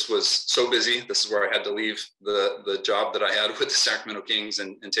 And this was so busy. This is where I had to leave the job that I had with the Sacramento Kings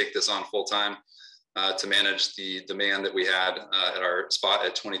and take this on full time to manage the demand that we had at our spot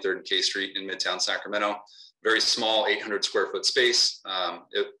at 23rd and K Street in Midtown Sacramento. Very small, 800 square foot space.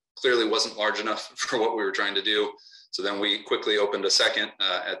 It clearly wasn't large enough for what we were trying to do. So then we quickly opened a second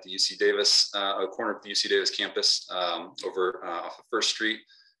at the UC Davis, a corner of the UC Davis campus over off of First Street,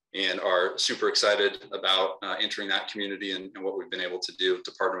 and are super excited about entering that community and what we've been able to do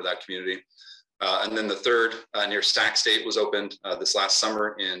to partner with that community. And then the third near Sac State was opened this last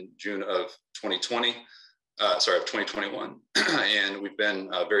summer in June of 2021. And we've been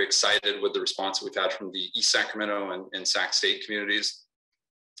very excited with the response that we've had from the East Sacramento and Sac State communities.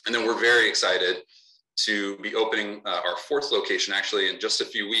 And then we're very excited to be opening our fourth location actually in just a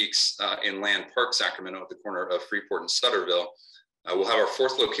few weeks in Land Park, Sacramento, at the corner of Freeport and Sutterville. We'll have our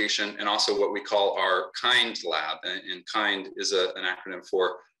fourth location and also what we call our KIND lab. And KIND is an acronym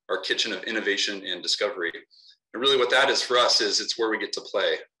for our Kitchen of Innovation and Discovery. And really what that is for us is it's where we get to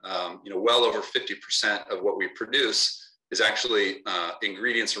play. Well over 50% of what we produce is actually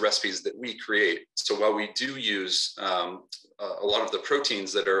ingredients and recipes that we create. So while we do use a lot of the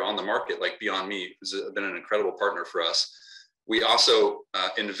proteins that are on the market, like Beyond Meat, who's been an incredible partner for us, we also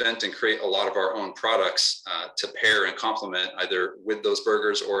invent and create a lot of our own products to pair and complement either with those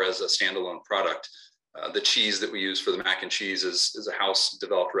burgers or as a standalone product. The cheese that we use for the mac and cheese is a house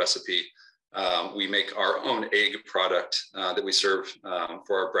developed recipe. We make our own egg product that we serve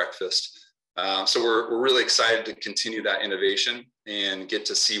for our breakfast. So we're really excited to continue that innovation and get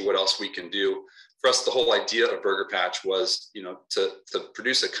to see what else we can do. For us, the whole idea of Burger Patch was, to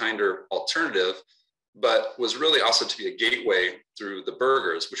produce a kinder alternative, but was really also to be a gateway through the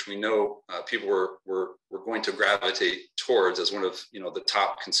burgers, which we know people were going to gravitate towards as one of the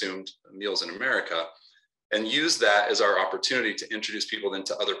top consumed meals in America, and use that as our opportunity to introduce people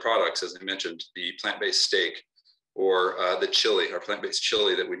into other products. As I mentioned, the plant-based steak, or the chili, our plant-based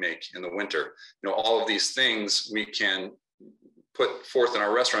chili that we make in the winter. All of these things we can put forth in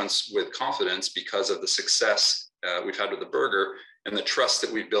our restaurants with confidence because of the success we've had with the burger and the trust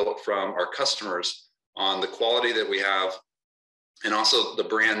that we've built from our customers on the quality that we have, and also the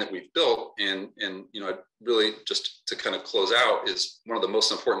brand that we've built. And really, just to kind of close out, is one of the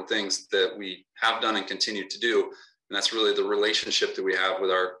most important things that we have done and continue to do, and that's really the relationship that we have with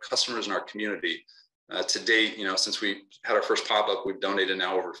our customers and our community. To date, since we had our first pop-up, we've donated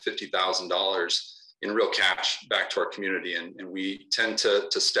now over $50,000 in real cash back to our community, and we tend to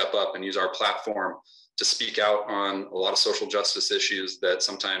step up and use our platform to speak out on a lot of social justice issues that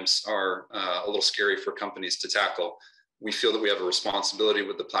sometimes are a little scary for companies to tackle. We feel that we have a responsibility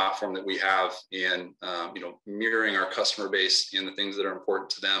with the platform that we have in mirroring our customer base and the things that are important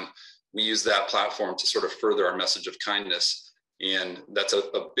to them. We use that platform to sort of further our message of kindness. And that's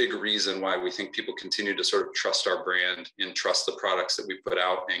a big reason why we think people continue to sort of trust our brand and trust the products that we put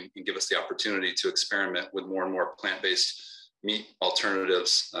out, and give us the opportunity to experiment with more and more plant-based meat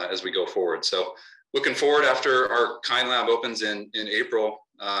alternatives as we go forward. So looking forward, after our Kind Lab opens in April,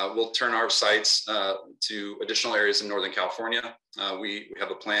 we'll turn our sights to additional areas in Northern California. We have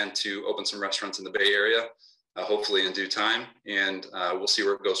a plan to open some restaurants in the Bay Area, hopefully in due time, and we'll see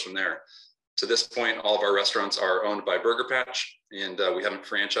where it goes from there. To this point, all of our restaurants are owned by Burger Patch, and we haven't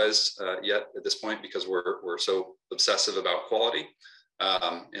franchised yet at this point because we're so obsessive about quality.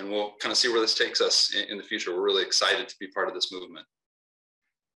 And we'll kind of see where this takes us in the future. We're really excited to be part of this movement.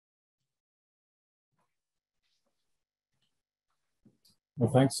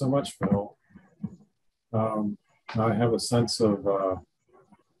 Well, thanks so much, Phil. I have a sense of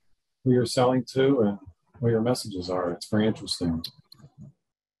who you're selling to and what your messages are. It's very interesting.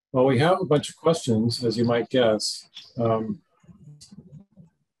 Well, we have a bunch of questions, as you might guess.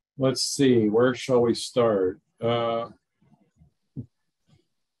 Let's see, where shall we start? Let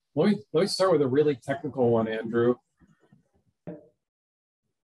me start with a really technical one, Andrew.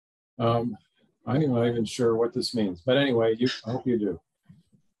 I'm not even sure what this means, but anyway, I hope you do.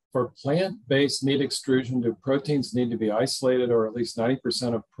 For plant-based meat extrusion, do proteins need to be isolated, or at least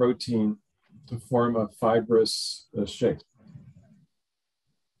 90% of protein to form a fibrous shape?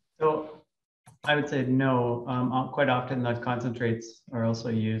 So I would say no. Quite often the concentrates are also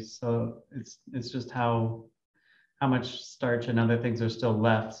used. So it's just how much starch and other things are still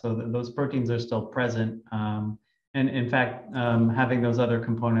left. So those proteins are still present. And in fact, having those other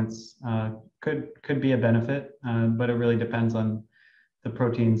components could be a benefit, but it really depends on the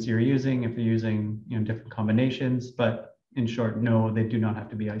proteins you're using, if you're using different combinations. But in short, no, they do not have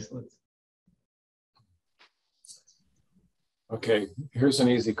to be isolates. Okay, here's an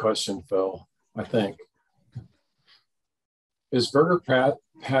easy question, Phil, I think. Is Burger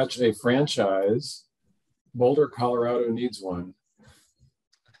Patch a franchise? Boulder, Colorado needs one.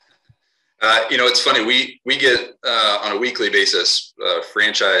 It's funny, we get on a weekly basis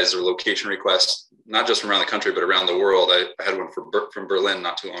franchise or location requests, not just from around the country, but around the world. I had one from Berlin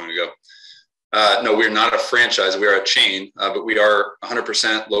not too long ago. No, we're not a franchise. We are a chain, but we are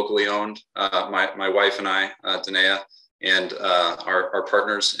 100% locally owned. My wife and I, Danae, and our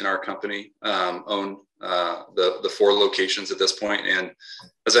partners in our company own the 4 locations at this point. And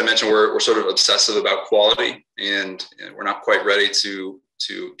as I mentioned, we're sort of obsessive about quality, and we're not quite ready to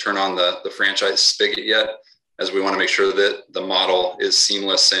turn on the franchise spigot yet, as we want to make sure that the model is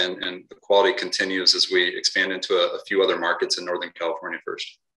seamless and the quality continues as we expand into a few other markets in Northern California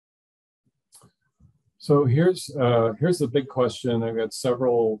first. So here's the big question. I've got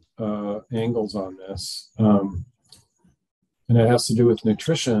several angles on this. And it has to do with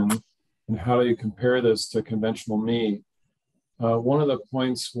nutrition and how do you compare this to conventional meat. One of the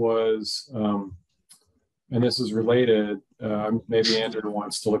points was, and this is related, maybe Andrew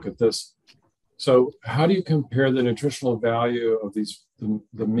wants to look at this. So how do you compare the nutritional value of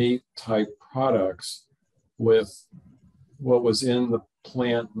the meat type products with what was in the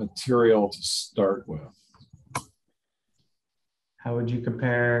plant material to start with? How would you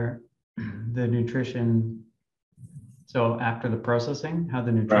compare the nutrition? So after the processing, how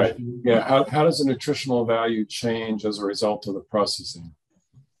the nutrition? Right. Yeah. How does the nutritional value change as a result of the processing?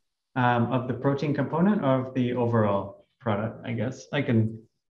 Of the protein component or of the overall product? I guess talk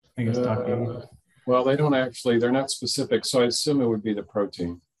to you. Well, they're not specific. So I assume it would be the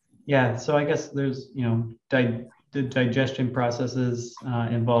protein. Yeah. So I guess there's, the digestion processes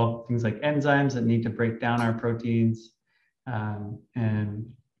involve things like enzymes that need to break down our proteins and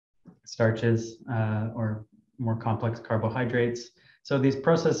starches or more complex carbohydrates. So these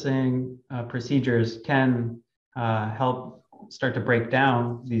processing procedures can help start to break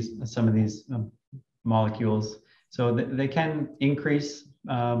down some of these molecules So they can increase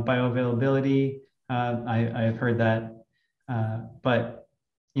bioavailability. I've heard that, but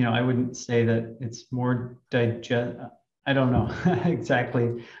I wouldn't say that it's more I don't know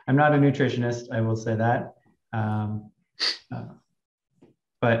exactly. I'm not a nutritionist, I will say that.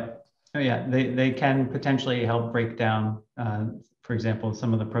 But yeah, they can potentially help break down, for example,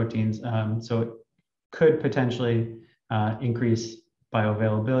 some of the proteins. So it could potentially increase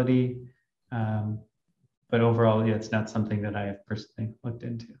bioavailability. But overall, yeah, it's not something that I have personally looked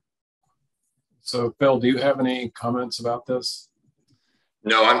into. So Phil, do you have any comments about this?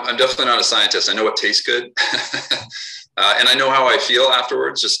 No, I'm definitely not a scientist. I know what tastes good. And I know how I feel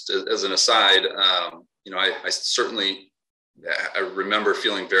afterwards, just as an aside. I certainly, I remember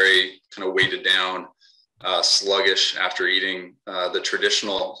feeling very kind of weighted down, sluggish after eating the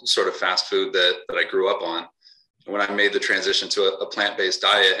traditional sort of fast food that I grew up on. When I made the transition to a plant-based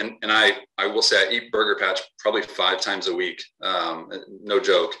diet, and I will say I eat Burger Patch probably 5 times a week, no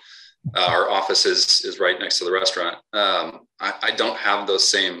joke. Our office is right next to the restaurant. I don't have those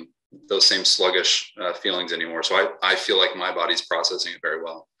same sluggish feelings anymore. So I feel like my body's processing it very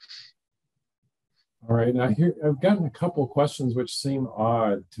well. All right, now I've gotten a couple of questions which seem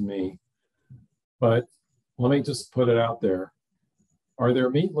odd to me, but let me just put it out there. Are there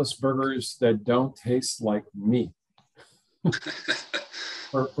meatless burgers that don't taste like meat?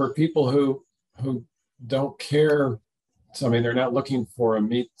 for people who don't care, so I mean, they're not looking for a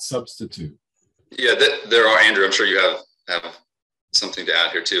meat substitute. Yeah, there are, Andrew. I'm sure you have something to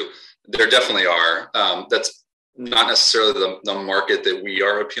add here too. There definitely are. That's not necessarily the market that we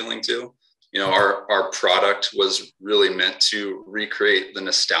are appealing to. Our product was really meant to recreate the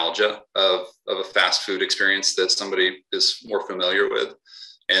nostalgia of a fast food experience that somebody is more familiar with.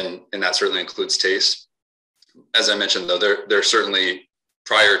 And that certainly includes taste. As I mentioned, though, there certainly,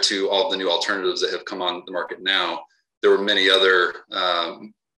 prior to all of the new alternatives that have come on the market now, there were many other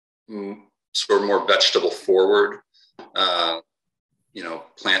sort of more vegetable forward,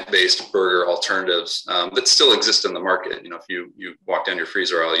 plant-based burger alternatives that still exist in the market. If you walk down your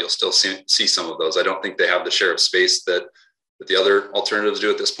freezer aisle, you'll still see some of those. I don't think they have the share of space that the other alternatives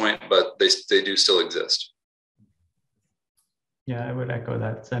do at this point, but they do still exist. Yeah, I would echo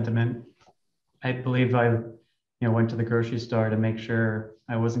that sentiment. I believe I went to the grocery store to make sure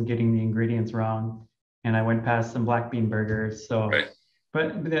I wasn't getting the ingredients wrong, and I went past some black bean burgers. So, right.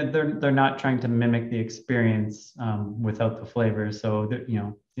 But they're not trying to mimic the experience without the flavor. So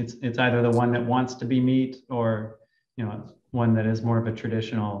it's either the one that wants to be meat, or one that is more of a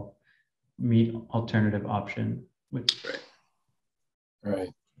traditional meat alternative option. Right.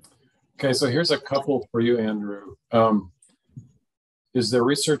 Okay, so here's a couple for you, Andrew. Is there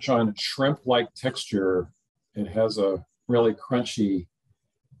research on shrimp-like texture? It has a really crunchy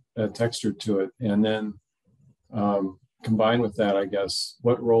texture to it. And then combined with that, I guess,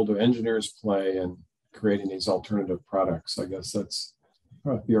 what role do engineers play in creating these alternative products? I guess that's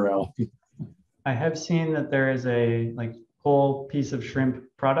your alley. I have seen that there is a whole piece of shrimp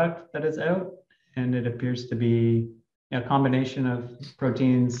product that is out, and it appears to be a combination of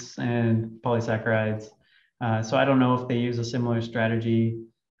proteins and polysaccharides. So I don't know if they use a similar strategy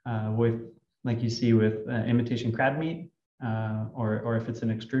with, like you see with imitation crab meat, or if it's an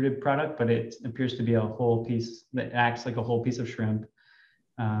extruded product, but it appears to be a whole piece that acts like a whole piece of shrimp.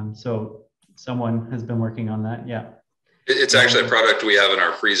 So someone has been working on that. Yeah. It's actually a product we have in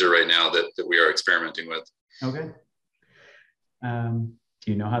our freezer right now that we are experimenting with. Okay.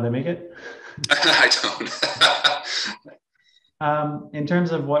 Do you know how they make it? I don't. In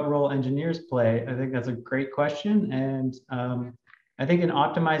terms of what role engineers play, I think that's a great question. And I think in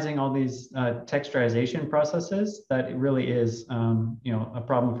optimizing all these texturization processes, that it really is a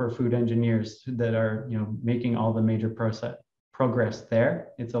problem for food engineers that are making all the major progress there.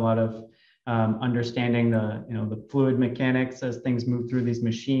 It's a lot of understanding the fluid mechanics as things move through these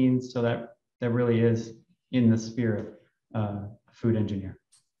machines. So that really is in the sphere of food engineer.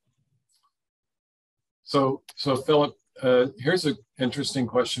 So Philip, here's an interesting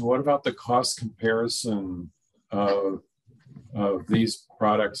question. What about the cost comparison of these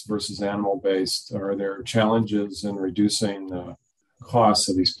products versus animal-based? Are there challenges in reducing the costs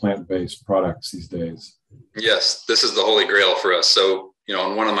of these plant-based products these days? Yes, this is the holy grail for us. So,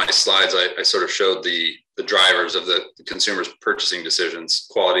 on one of my slides, I sort of showed the drivers of the consumer's purchasing decisions,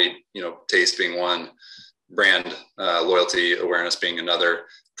 quality, taste being one, brand loyalty, awareness being another.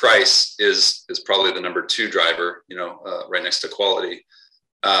 Price is probably the number 2 driver, right next to quality.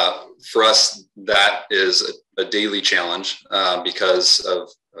 For us, that is a daily challenge because of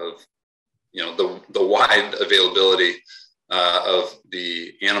the wide availability of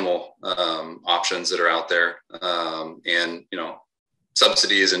the animal options that are out there, and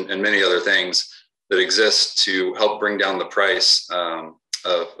subsidies and many other things that exist to help bring down the price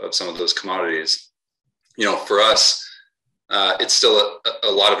of some of those commodities. For us, it's still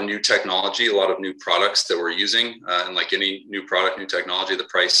a lot of new technology, a lot of new products that we're using. And like any new product, new technology, the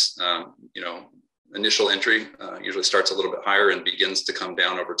price, initial entry usually starts a little bit higher and begins to come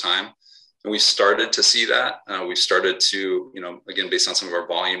down over time. And we started to see that. We've started to, again, based on some of our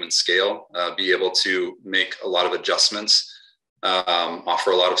volume and scale, be able to make a lot of adjustments,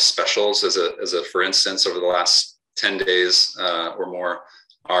 offer a lot of specials as a for instance, over the last 10 days or more,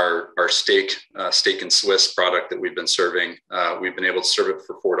 our steak and Swiss product that we've been serving, we've been able to serve it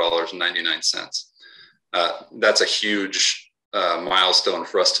for $4.99. That's a huge milestone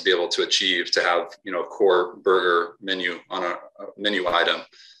for us to be able to achieve, to have a core burger menu on a menu item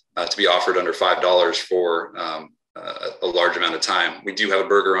to be offered under $5 for a large amount of time. We do have a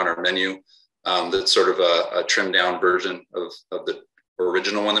burger on our menu that's sort of a trimmed down version of the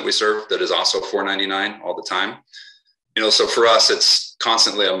original one that we serve that is also $4.99 all the time. So for us, it's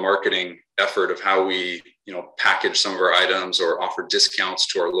constantly a marketing effort of how we, package some of our items or offer discounts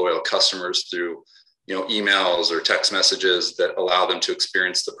to our loyal customers through, emails or text messages that allow them to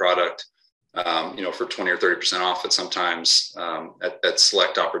experience the product, for 20 or 30% off at sometimes at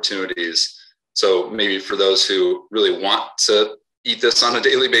select opportunities. So maybe for those who really want to eat this on a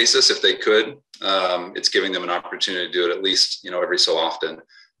daily basis, if they could, it's giving them an opportunity to do it at least, every so often.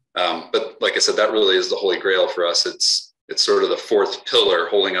 But like I said, that really is the holy grail for us. It's sort of the fourth pillar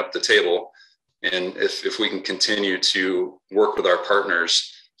holding up the table. And if we can continue to work with our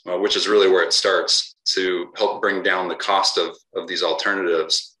partners, which is really where it starts, to help bring down the cost of these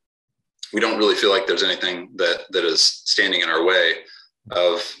alternatives, we don't really feel like there's anything that is standing in our way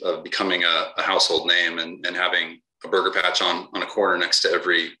of becoming a household name and having a burger patch on a corner next to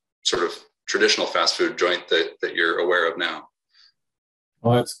every sort of traditional fast food joint that you're aware of now.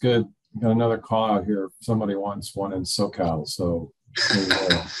 Well, that's good. Got another call out here. Somebody wants one in SoCal. So,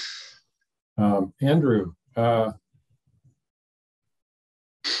 Andrew,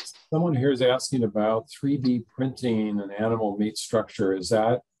 someone here is asking about 3D printing an animal meat structure. Is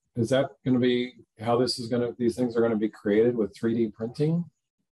that going to be how these things are going to be created with 3D printing?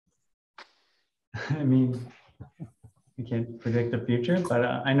 I mean, we can't predict the future, but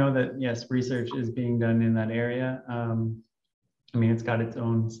I know that, yes, research is being done in that area. It's got its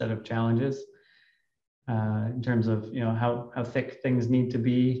own set of challenges in terms of, how thick things need to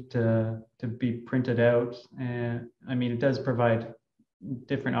be printed out. And it does provide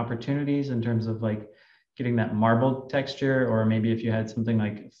different opportunities in terms of like getting that marbled texture, or maybe if you had something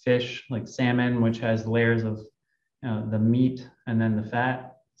like fish, like salmon, which has layers of the meat and then the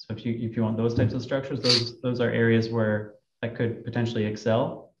fat. So if you want those types of structures, those are areas where that could potentially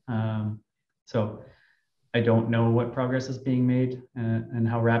excel. So I don't know what progress is being made and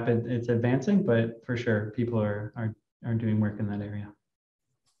how rapid it's advancing, but for sure, people are doing work in that area.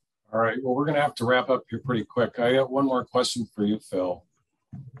 All right. Well, we're going to have to wrap up here pretty quick. I got one more question for you, Phil.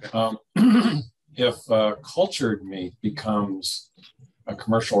 If cultured meat becomes a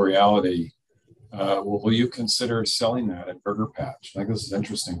commercial reality, will you consider selling that at Burger Patch? I think this is an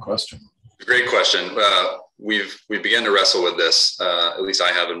interesting question. Great question. We've begun to wrestle with this. At least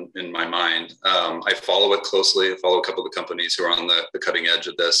I have in my mind. I follow it closely. I follow a couple of the companies who are on the cutting edge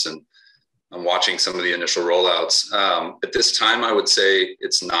of this, and I'm watching some of the initial rollouts. At this time, I would say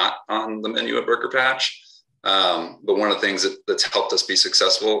it's not on the menu at Burger Patch. But one of the things that's helped us be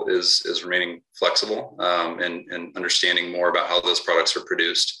successful is remaining flexible and understanding more about how those products are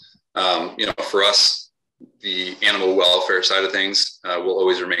produced. For us, the animal welfare side of things will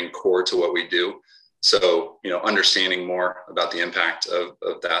always remain core to what we do. So, understanding more about the impact of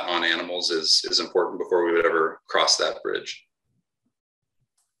that on animals is important before we would ever cross that bridge.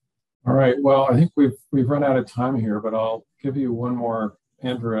 All right. Well, I think we've run out of time here, but I'll give you one more.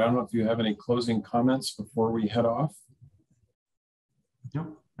 Andrew, I don't know if you have any closing comments before we head off.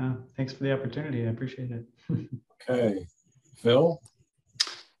 No, thanks for the opportunity. I appreciate it. Okay. Phil?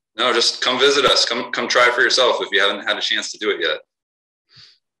 No, just come visit us. Come try it for yourself if you haven't had a chance to do it yet.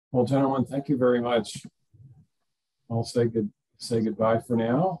 Well, gentlemen, thank you very much. I'll say goodbye for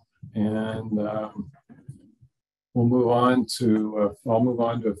now, and we'll move on to. I'll move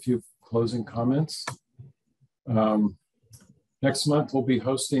on to a few closing comments. Next month, we'll be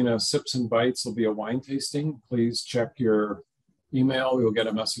hosting a Sips and Bites. It'll be a wine tasting. Please check your email. You'll get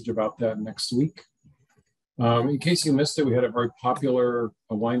a message about that next week. In case you missed it, we had a very popular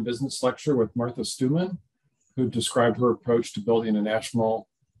wine business lecture with Martha Stuman, who described her approach to building a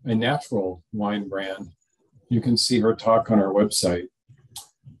natural wine brand You can see her talk on our website.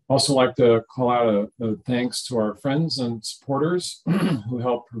 Also like to call out a thanks to our friends and supporters who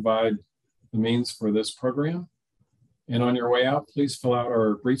help provide the means for this program. And on your way out, please fill out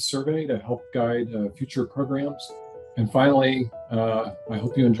our brief survey to help guide future programs. And finally, I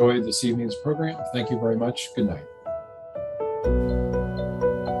hope you enjoyed this evening's program. Thank you very much. Good night.